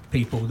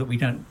people that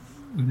we've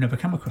never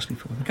come across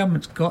before. The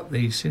government's got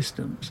these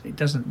systems. It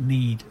doesn't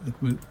need the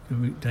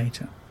root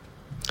data.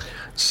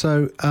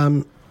 So,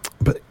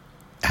 but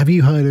have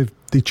you heard of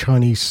the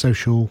Chinese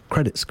social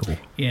credit score?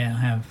 Yeah, I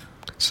have.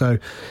 So,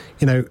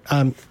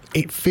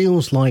 it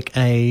feels like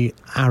a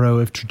arrow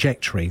of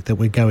trajectory that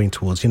we're going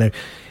towards.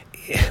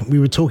 We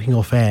were talking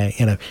off air,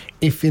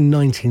 if in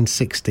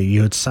 1960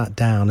 you had sat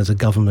down as a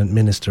government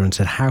minister and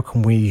said, how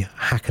can we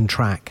hack and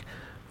track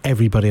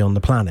everybody on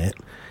the planet?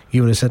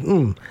 You would have said,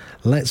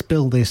 let's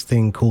build this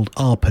thing called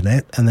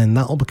ARPANET, and then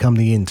that'll become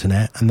the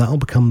internet, and that'll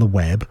become the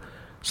web.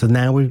 So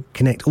now we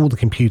connect all the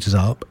computers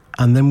up,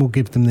 and then we'll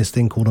give them this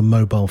thing called a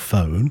mobile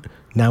phone.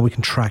 Now we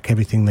can track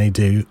everything they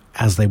do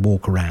as they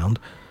walk around.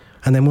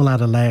 And then we'll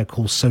add a layer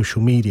called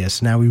social media.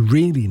 So now we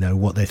really know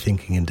what they're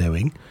thinking and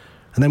doing.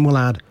 And then we'll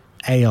add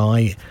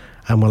AI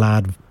and we'll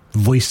add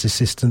voice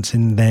assistants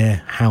in their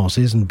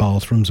houses and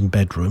bathrooms and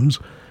bedrooms,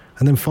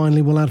 and then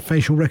finally we'll add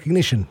facial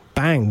recognition.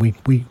 Bang,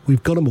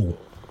 we've got them all.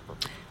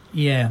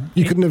 Yeah,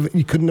 you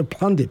couldn't have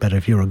planned it better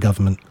if you're a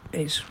government.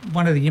 It's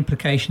one of the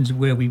implications of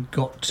where we've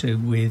got to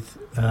with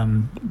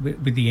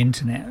the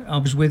internet. I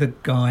was with a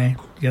guy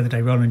the other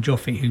day, Roland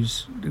Joffe, who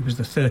was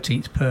the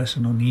 13th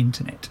person on the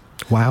internet.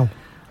 Wow.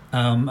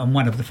 And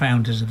one of the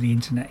founders of the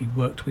internet. He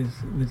worked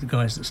with the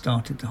guys that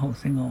started the whole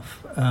thing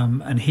off,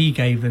 and he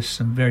gave us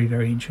some very,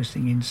 very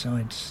interesting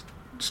insights,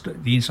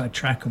 the inside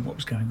track of what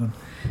was going on,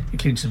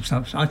 including some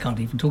stuff I can't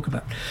even talk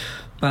about.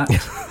 But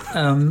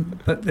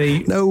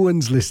no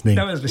one's listening.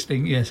 No one's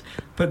listening. Yes,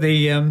 but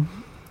the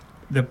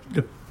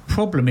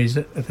problem is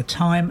that at the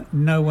time,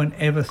 no one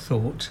ever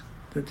thought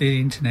that the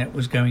internet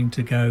was going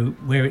to go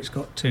where it's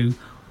got to,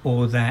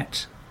 or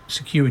that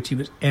security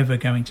was ever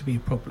going to be a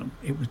problem.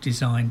 It was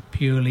designed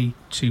purely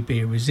to be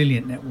a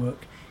resilient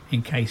network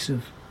in case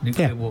of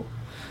nuclear war.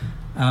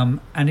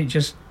 And it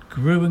just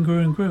grew and grew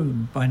and grew.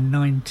 By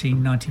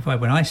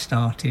 1995, when I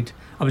started,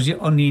 I was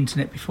on the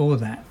internet before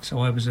that, so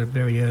I was a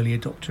very early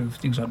adopter of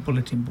things like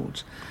bulletin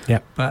boards. Yeah.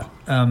 But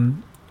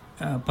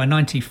by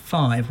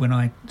 95, when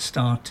I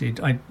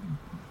started, I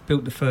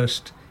built the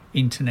first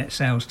internet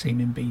sales team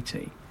in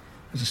BT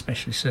as a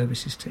specialist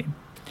services team.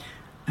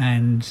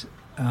 And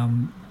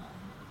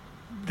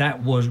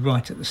that was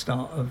right at the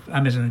start of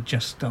Amazon had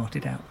just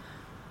started out,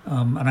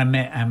 and I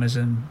met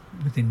Amazon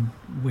within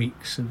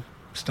weeks of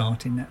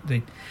starting that.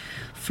 They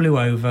flew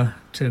over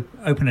to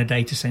open a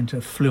data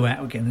center, flew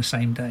out again the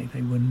same day.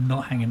 They were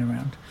not hanging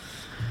around.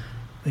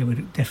 They were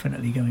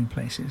definitely going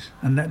places.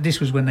 And this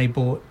was when they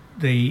bought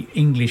the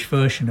English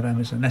version of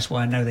Amazon. That's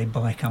why I know they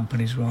buy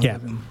companies rather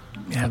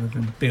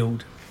than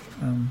build.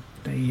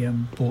 They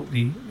bought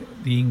the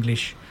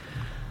English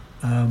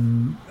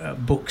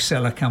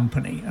bookseller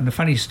company, and the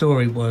funny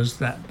story was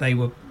that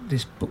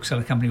this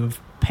bookseller company were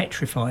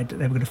petrified that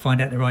they were going to find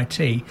out their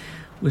IT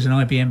was an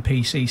IBM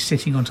PC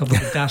sitting on top of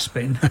a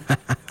dustbin.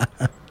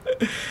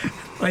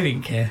 They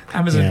didn't care.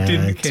 Amazon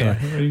didn't care.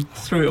 They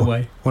threw it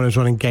away. When I was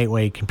running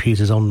Gateway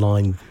Computers'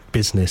 online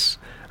business,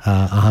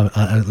 I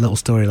have a little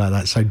story like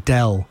that. So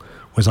Dell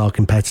was our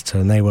competitor,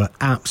 and they were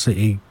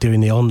absolutely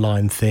doing the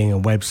online thing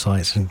and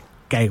websites, and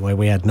Gateway,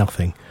 we had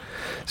nothing.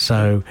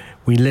 So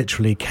we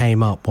literally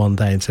came up one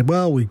day and said,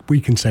 well, we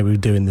can say we were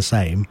doing the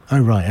same.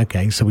 Oh, right,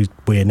 okay. So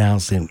we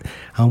announced it.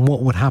 And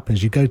what would happen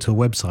is you go to a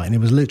website, and it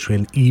was literally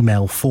an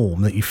email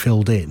form that you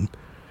filled in.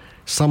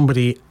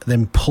 Somebody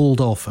then pulled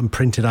off and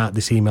printed out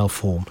this email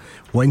form,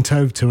 went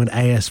over to an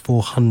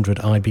AS400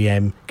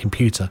 IBM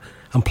computer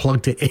and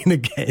plugged it in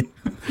again.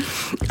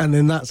 And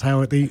then that's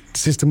how the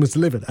system was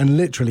delivered. And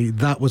literally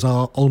that was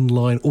our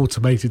online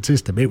automated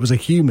system. It was a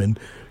human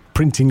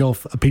printing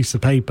off a piece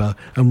of paper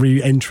and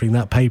re-entering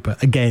that paper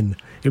again.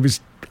 It was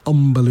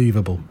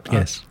unbelievable.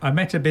 Yes. I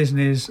met a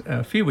business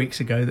a few weeks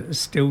ago that is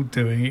still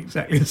doing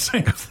exactly the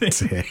same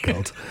thing. Dear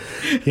God.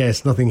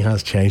 Yes, nothing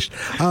has changed.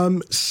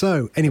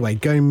 So anyway,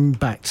 going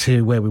back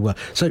to where we were.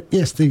 So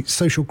yes, the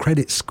social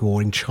credit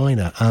score in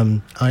China.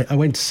 I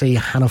went to see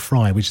Hannah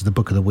Fry, which is the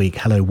book of the week,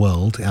 Hello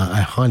World. I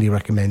highly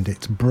recommend it.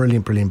 It's a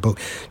brilliant, brilliant book.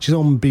 She's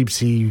on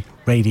BBC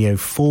Radio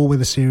 4 with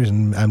a series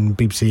and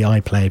BBC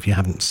iPlayer if you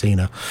haven't seen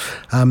her.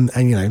 And,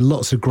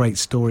 lots of great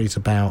stories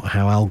about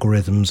how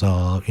algorithms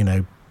are,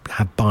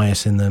 have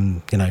bias in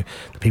them. The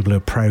people who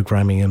are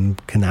programming them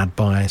can add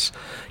bias.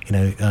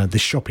 The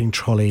shopping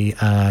trolley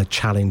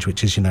challenge,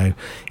 which is,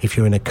 if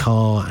you're in a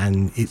car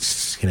and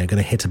it's, going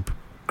to hit a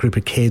group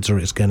of kids or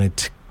it's going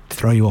to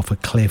throw you off a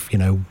cliff,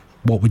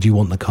 what would you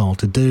want the car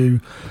to do?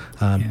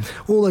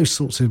 All those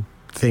sorts of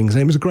things.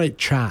 And it was a great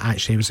chat,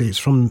 actually. It's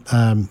from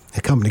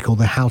a company called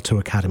the How To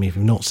Academy. If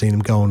you've not seen them,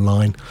 go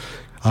online.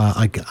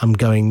 I'm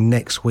going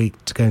next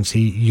week to go and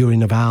see Yuri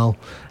Naval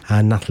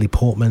and Natalie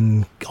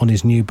Portman on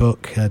his new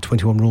book,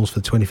 21 Rules for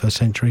the 21st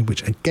Century,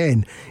 which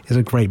again is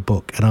a great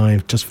book, and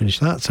I've just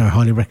finished that, so I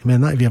highly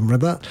recommend that if you haven't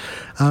read that.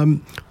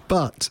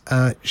 But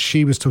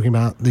she was talking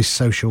about this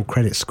social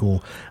credit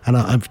score, and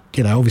I've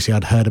obviously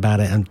I'd heard about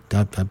it and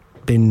I've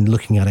been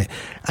looking at it,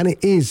 and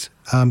it is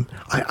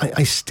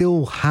I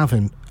still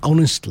haven't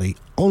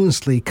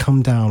honestly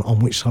come down on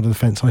which side of the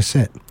fence I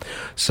sit.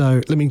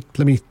 So let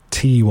me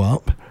tee you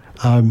up.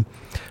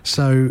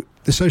 So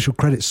the social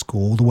credit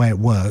score, the way it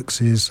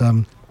works is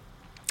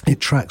it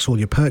tracks all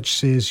your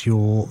purchases,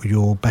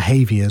 your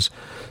behaviours.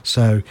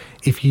 So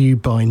if you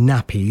buy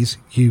nappies,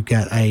 you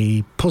get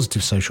a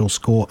positive social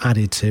score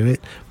added to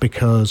it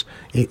because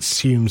it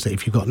assumes that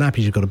if you've got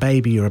nappies, you've got a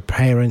baby, you're a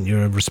parent,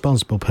 you're a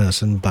responsible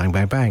person, bang,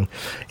 bang, bang.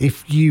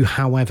 If you,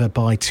 however,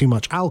 buy too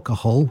much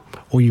alcohol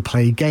or you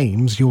play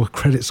games, your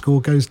credit score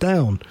goes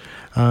down.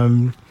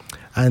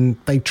 And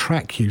they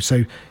track you.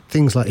 So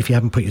things like if you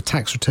haven't put your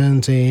tax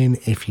returns in,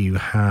 if you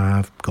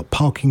have got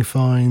parking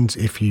fines,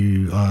 if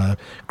you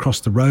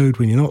cross the road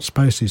when you're not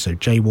supposed to, so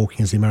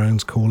jaywalking as the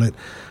Americans call it,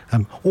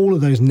 all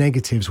of those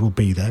negatives will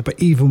be there. But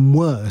even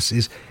worse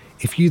is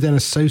if you then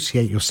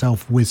associate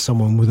yourself with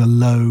someone with a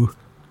low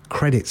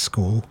credit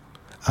score,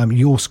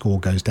 your score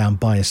goes down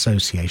by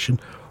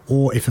association.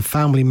 or if a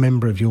family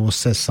member of yours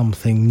says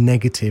something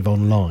negative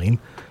online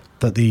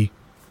that the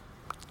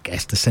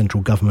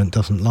central government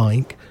doesn't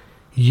like,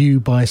 you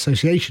by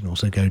association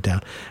also go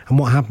down. And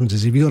what happens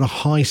is if you've got a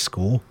high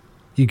score,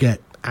 you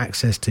get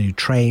access to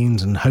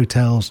trains and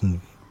hotels and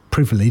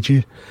privilege.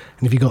 And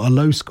if you've got a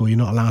low score, you're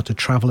not allowed to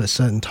travel at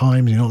certain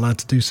times, you're not allowed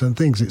to do certain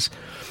things.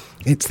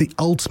 It's the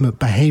ultimate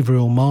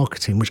behavioural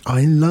marketing, which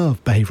I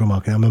love behavioural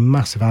marketing. I'm a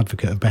massive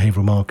advocate of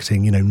behavioural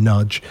marketing,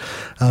 nudge.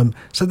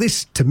 So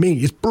this, to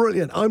me, is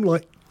brilliant. I'm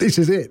like, this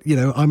is it.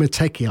 I'm a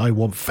techie. I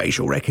want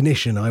facial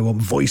recognition. I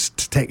want voice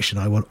detection.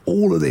 I want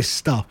all of this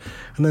stuff.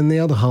 And then the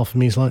other half of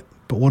me is like,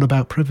 but what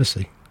about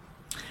privacy?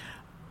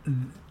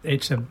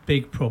 It's a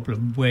big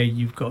problem where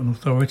you've got an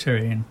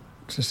authoritarian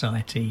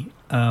society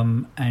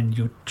and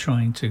you're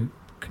trying to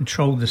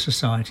control the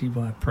society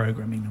via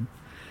programming them.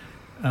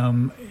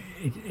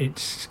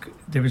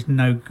 There is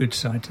no good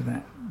side to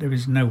that. There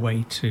is no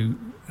way to...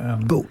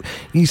 But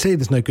you say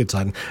there's no good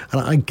side,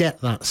 and I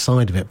get that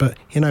side of it. But,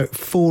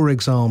 for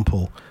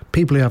example,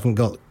 people who haven't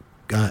got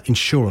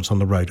insurance on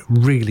the road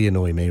really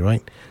annoy me,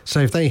 right? So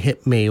if they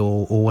hit me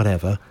or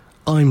whatever,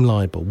 I'm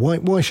liable.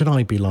 Why should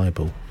I be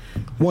liable?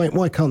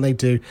 Why can't they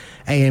do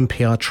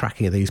ANPR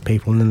tracking of these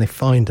people and then they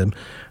find them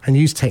and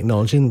use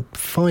technology and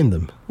find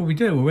them? Well, we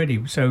do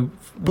already. So,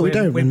 but we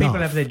don't when enough.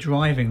 people have their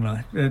driving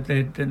license,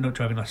 they're not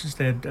driving license,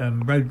 their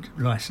road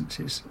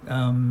licenses,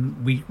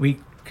 we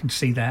can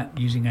see that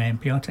using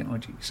ANPR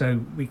technology.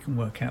 So we can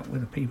work out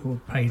whether people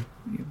have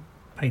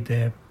paid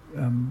their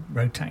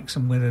road tax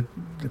and whether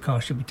the car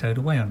should be towed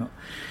away or not.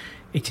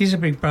 It is a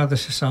Big Brother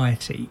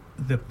society.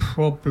 The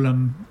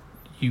problem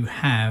you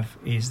have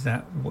is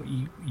that what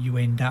you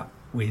end up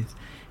with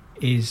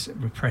is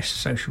repressed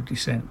social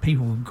dissent.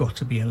 People have got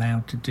to be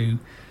allowed to do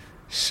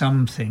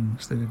some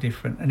things that are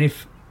different. And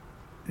if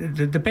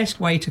the best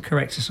way to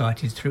correct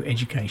society is through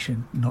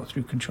education, not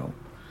through control.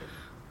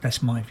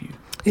 That's my view.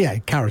 Yeah,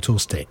 carrot or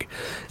stick.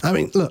 I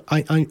mean, look,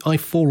 I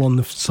fall on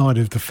the side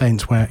of the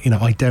fence where,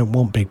 I don't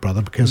want Big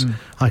Brother because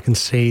I can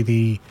see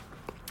the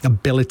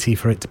ability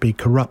for it to be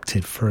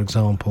corrupted. For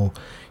example,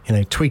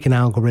 tweak an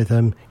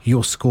algorithm,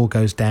 your score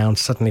goes down,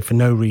 suddenly for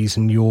no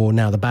reason you're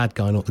now the bad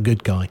guy, not the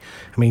good guy.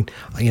 I mean,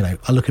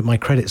 I look at my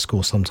credit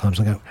score sometimes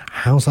and I go,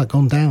 how's that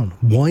gone down?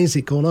 Why has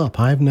it gone up?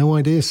 I have no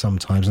idea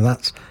sometimes, and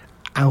that's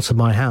out of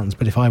my hands.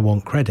 But if I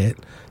want credit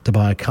to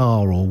buy a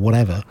car or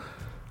whatever,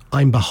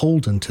 I'm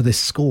beholden to this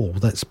score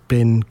that's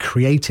been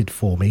created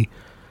for me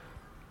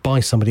by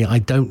somebody I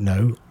don't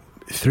know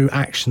through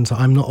actions that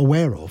I'm not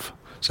aware of.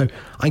 So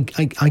I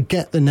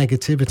get the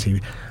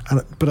negativity,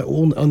 but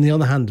on the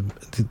other hand,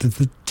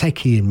 the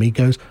techie in me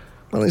goes,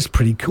 well, it's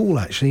pretty cool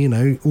actually.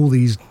 All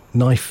these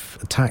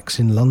knife attacks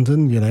in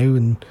London.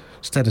 And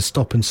instead of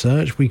stop and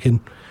search, we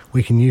can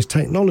use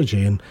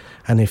technology, and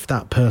if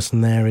that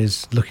person there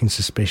is looking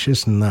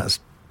suspicious and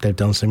they've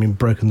done something,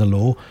 broken the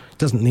law,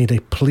 doesn't need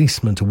a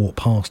policeman to walk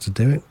past to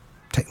do it.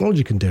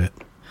 Technology can do it.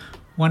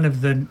 One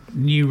of the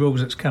new rules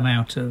that's come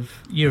out of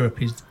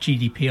Europe is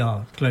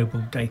GDPR,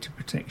 Global Data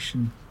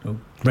Protection or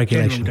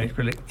Regulation. Data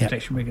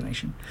Protection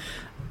Regulation.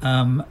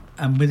 And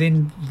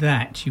within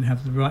that, you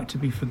have the right to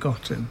be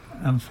forgotten.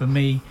 And for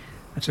me,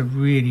 that's a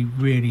really,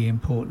 really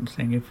important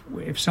thing.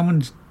 If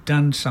someone's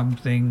done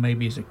something,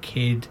 maybe as a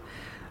kid,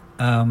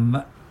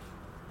 why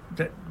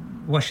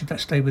should that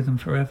stay with them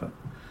forever?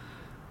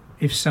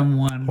 If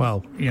someone...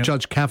 Well,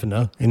 Judge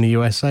Kavanaugh in the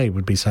USA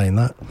would be saying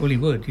that. Well, he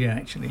would, yeah,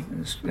 actually.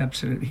 That's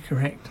absolutely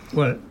correct.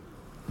 Well,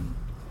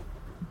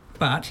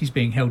 but he's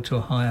being held to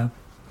a higher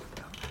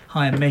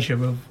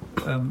measure of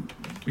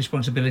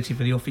responsibility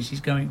for the office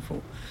he's going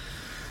for.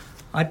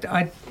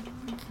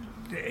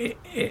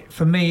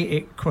 For me,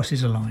 it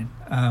crosses a line.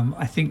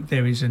 I think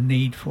there is a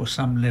need for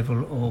some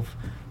level of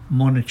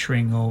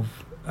monitoring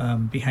of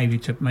behaviour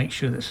to make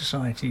sure that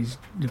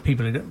the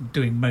people are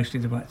doing mostly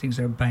the right things,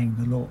 they're obeying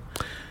the law.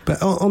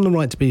 But on the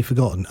right to be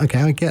forgotten, okay,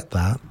 I get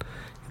that.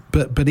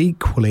 But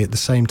equally, at the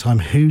same time,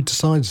 who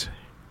decides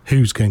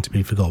who's going to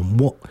be forgotten?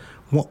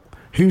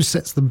 Who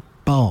sets the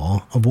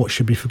bar of what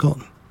should be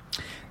forgotten?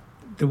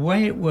 The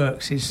way it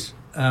works is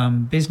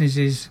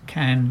businesses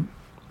can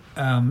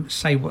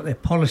say what their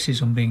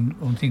policies on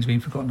things being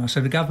forgotten are.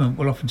 So the government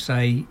will often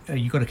say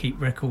you've got to keep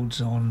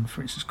records on,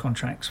 for instance,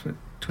 contracts for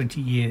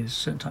 20 years,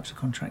 certain types of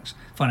contracts,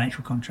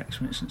 financial contracts,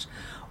 for instance,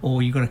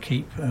 or you've got to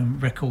keep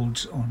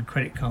records on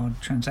credit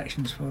card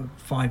transactions for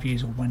 5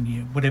 years or 1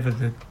 year, whatever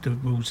the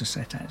rules are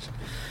set as.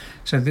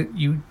 So that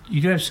you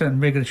do have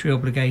certain regulatory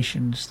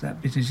obligations that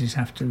businesses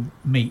have to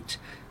meet,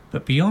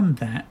 but beyond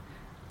that,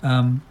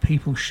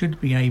 people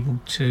should be able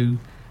to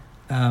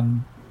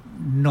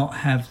not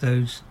have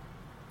those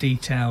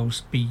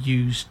details be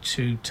used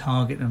to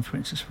target them, for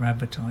instance, for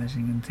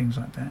advertising and things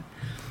like that.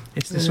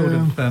 It's the sort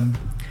of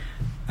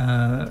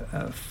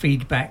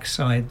feedback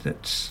side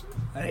that's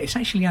it's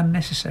actually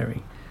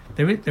unnecessary.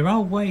 There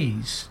are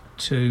ways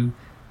to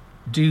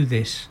do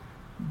this,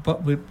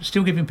 but we're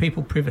still giving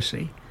people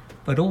privacy,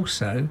 but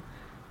also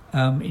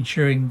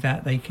ensuring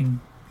that they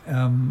can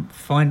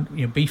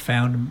be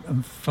found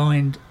and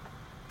find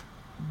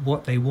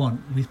what they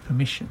want with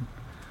permission.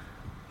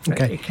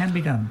 Okay. It can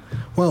be done.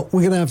 Well,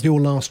 we're going to have your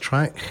last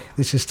track.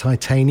 This is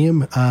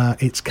Titanium.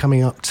 It's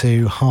coming up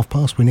to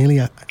past. We're nearly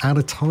out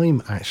of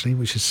time, actually,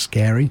 which is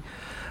scary.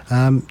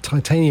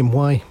 Titanium,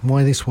 why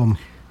this one?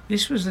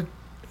 This was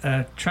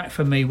a track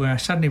for me where I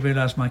suddenly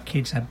realised my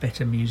kids had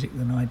better music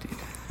than I did.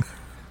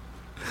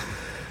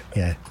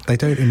 Yeah, they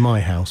don't in my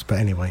house, but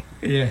anyway.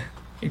 Yeah,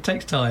 it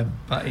takes time,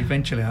 but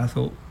eventually I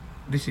thought,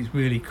 this is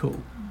really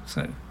cool.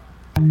 So.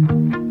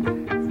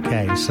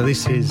 Okay, so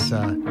this is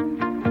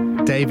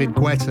David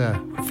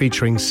Guetta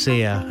featuring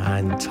Sia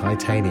and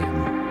Titanium.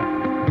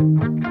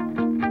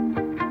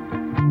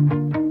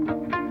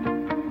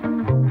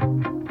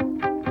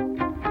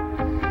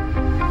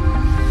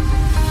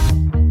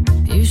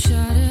 You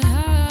shut it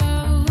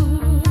out,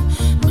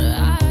 but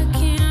I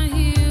can't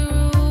hear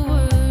a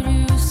word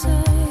you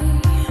say.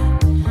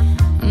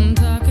 I'm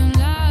talking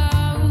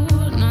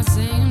loud, not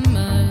saying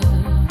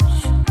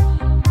much.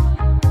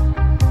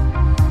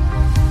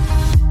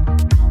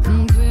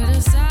 I'm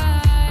criticized,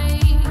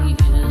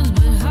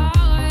 but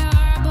how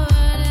your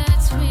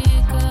bullets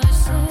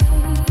ricochet.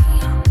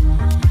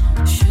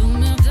 Shoot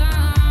me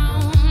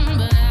down,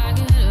 but I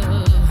get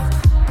up.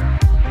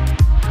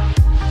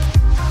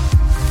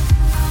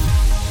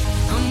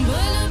 I'm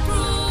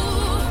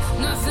bulletproof,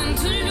 nothing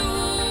to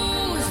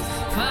lose.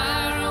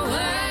 Far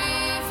away,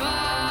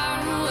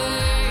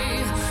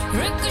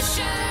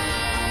 ricochet.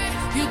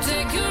 You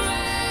take your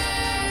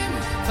aim.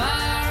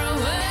 Far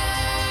away.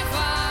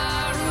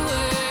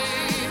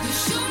 You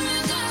shoot me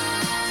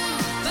down,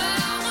 but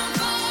I won't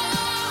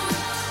fall.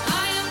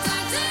 I am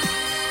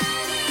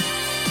titanium.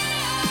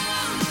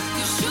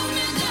 You shoot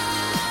me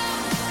down,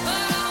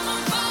 but I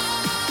won't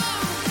fall.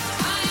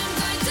 I am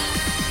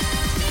titanium.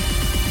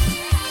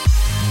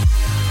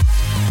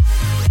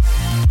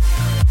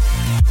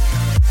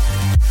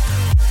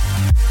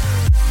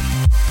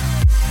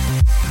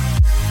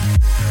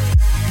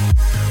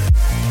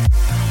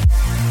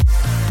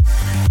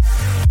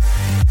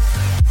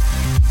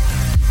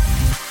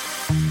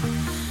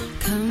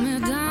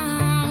 Coming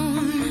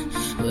down,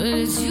 but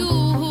it's you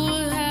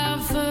who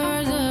have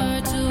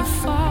further to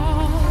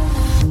fall.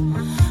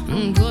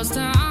 Ghost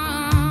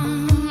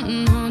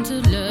town,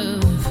 haunted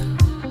love.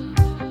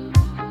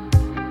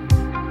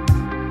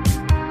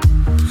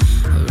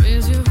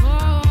 Raise your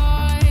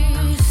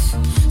voice,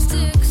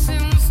 sticks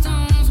and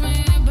stones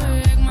may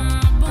break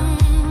my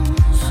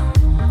bones.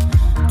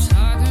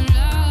 Talking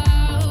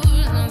loud,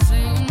 not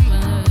saying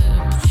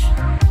much.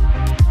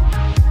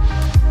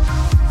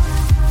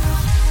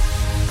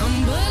 I'm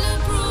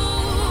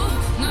bulletproof,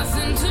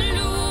 nothing to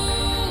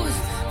lose.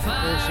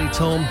 Actually,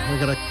 Tom, we're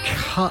going to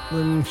cut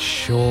them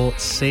short.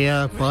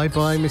 Sia,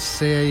 bye-bye, Miss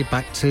Sia. You're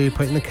back to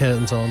putting the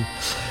curtains on.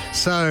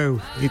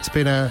 So, it's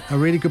been a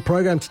really good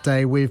programme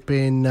today. We've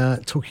been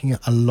talking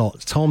a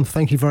lot. Tom,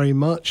 thank you very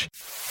much.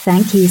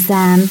 Thank you,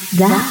 Sam.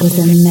 That was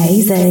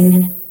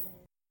amazing.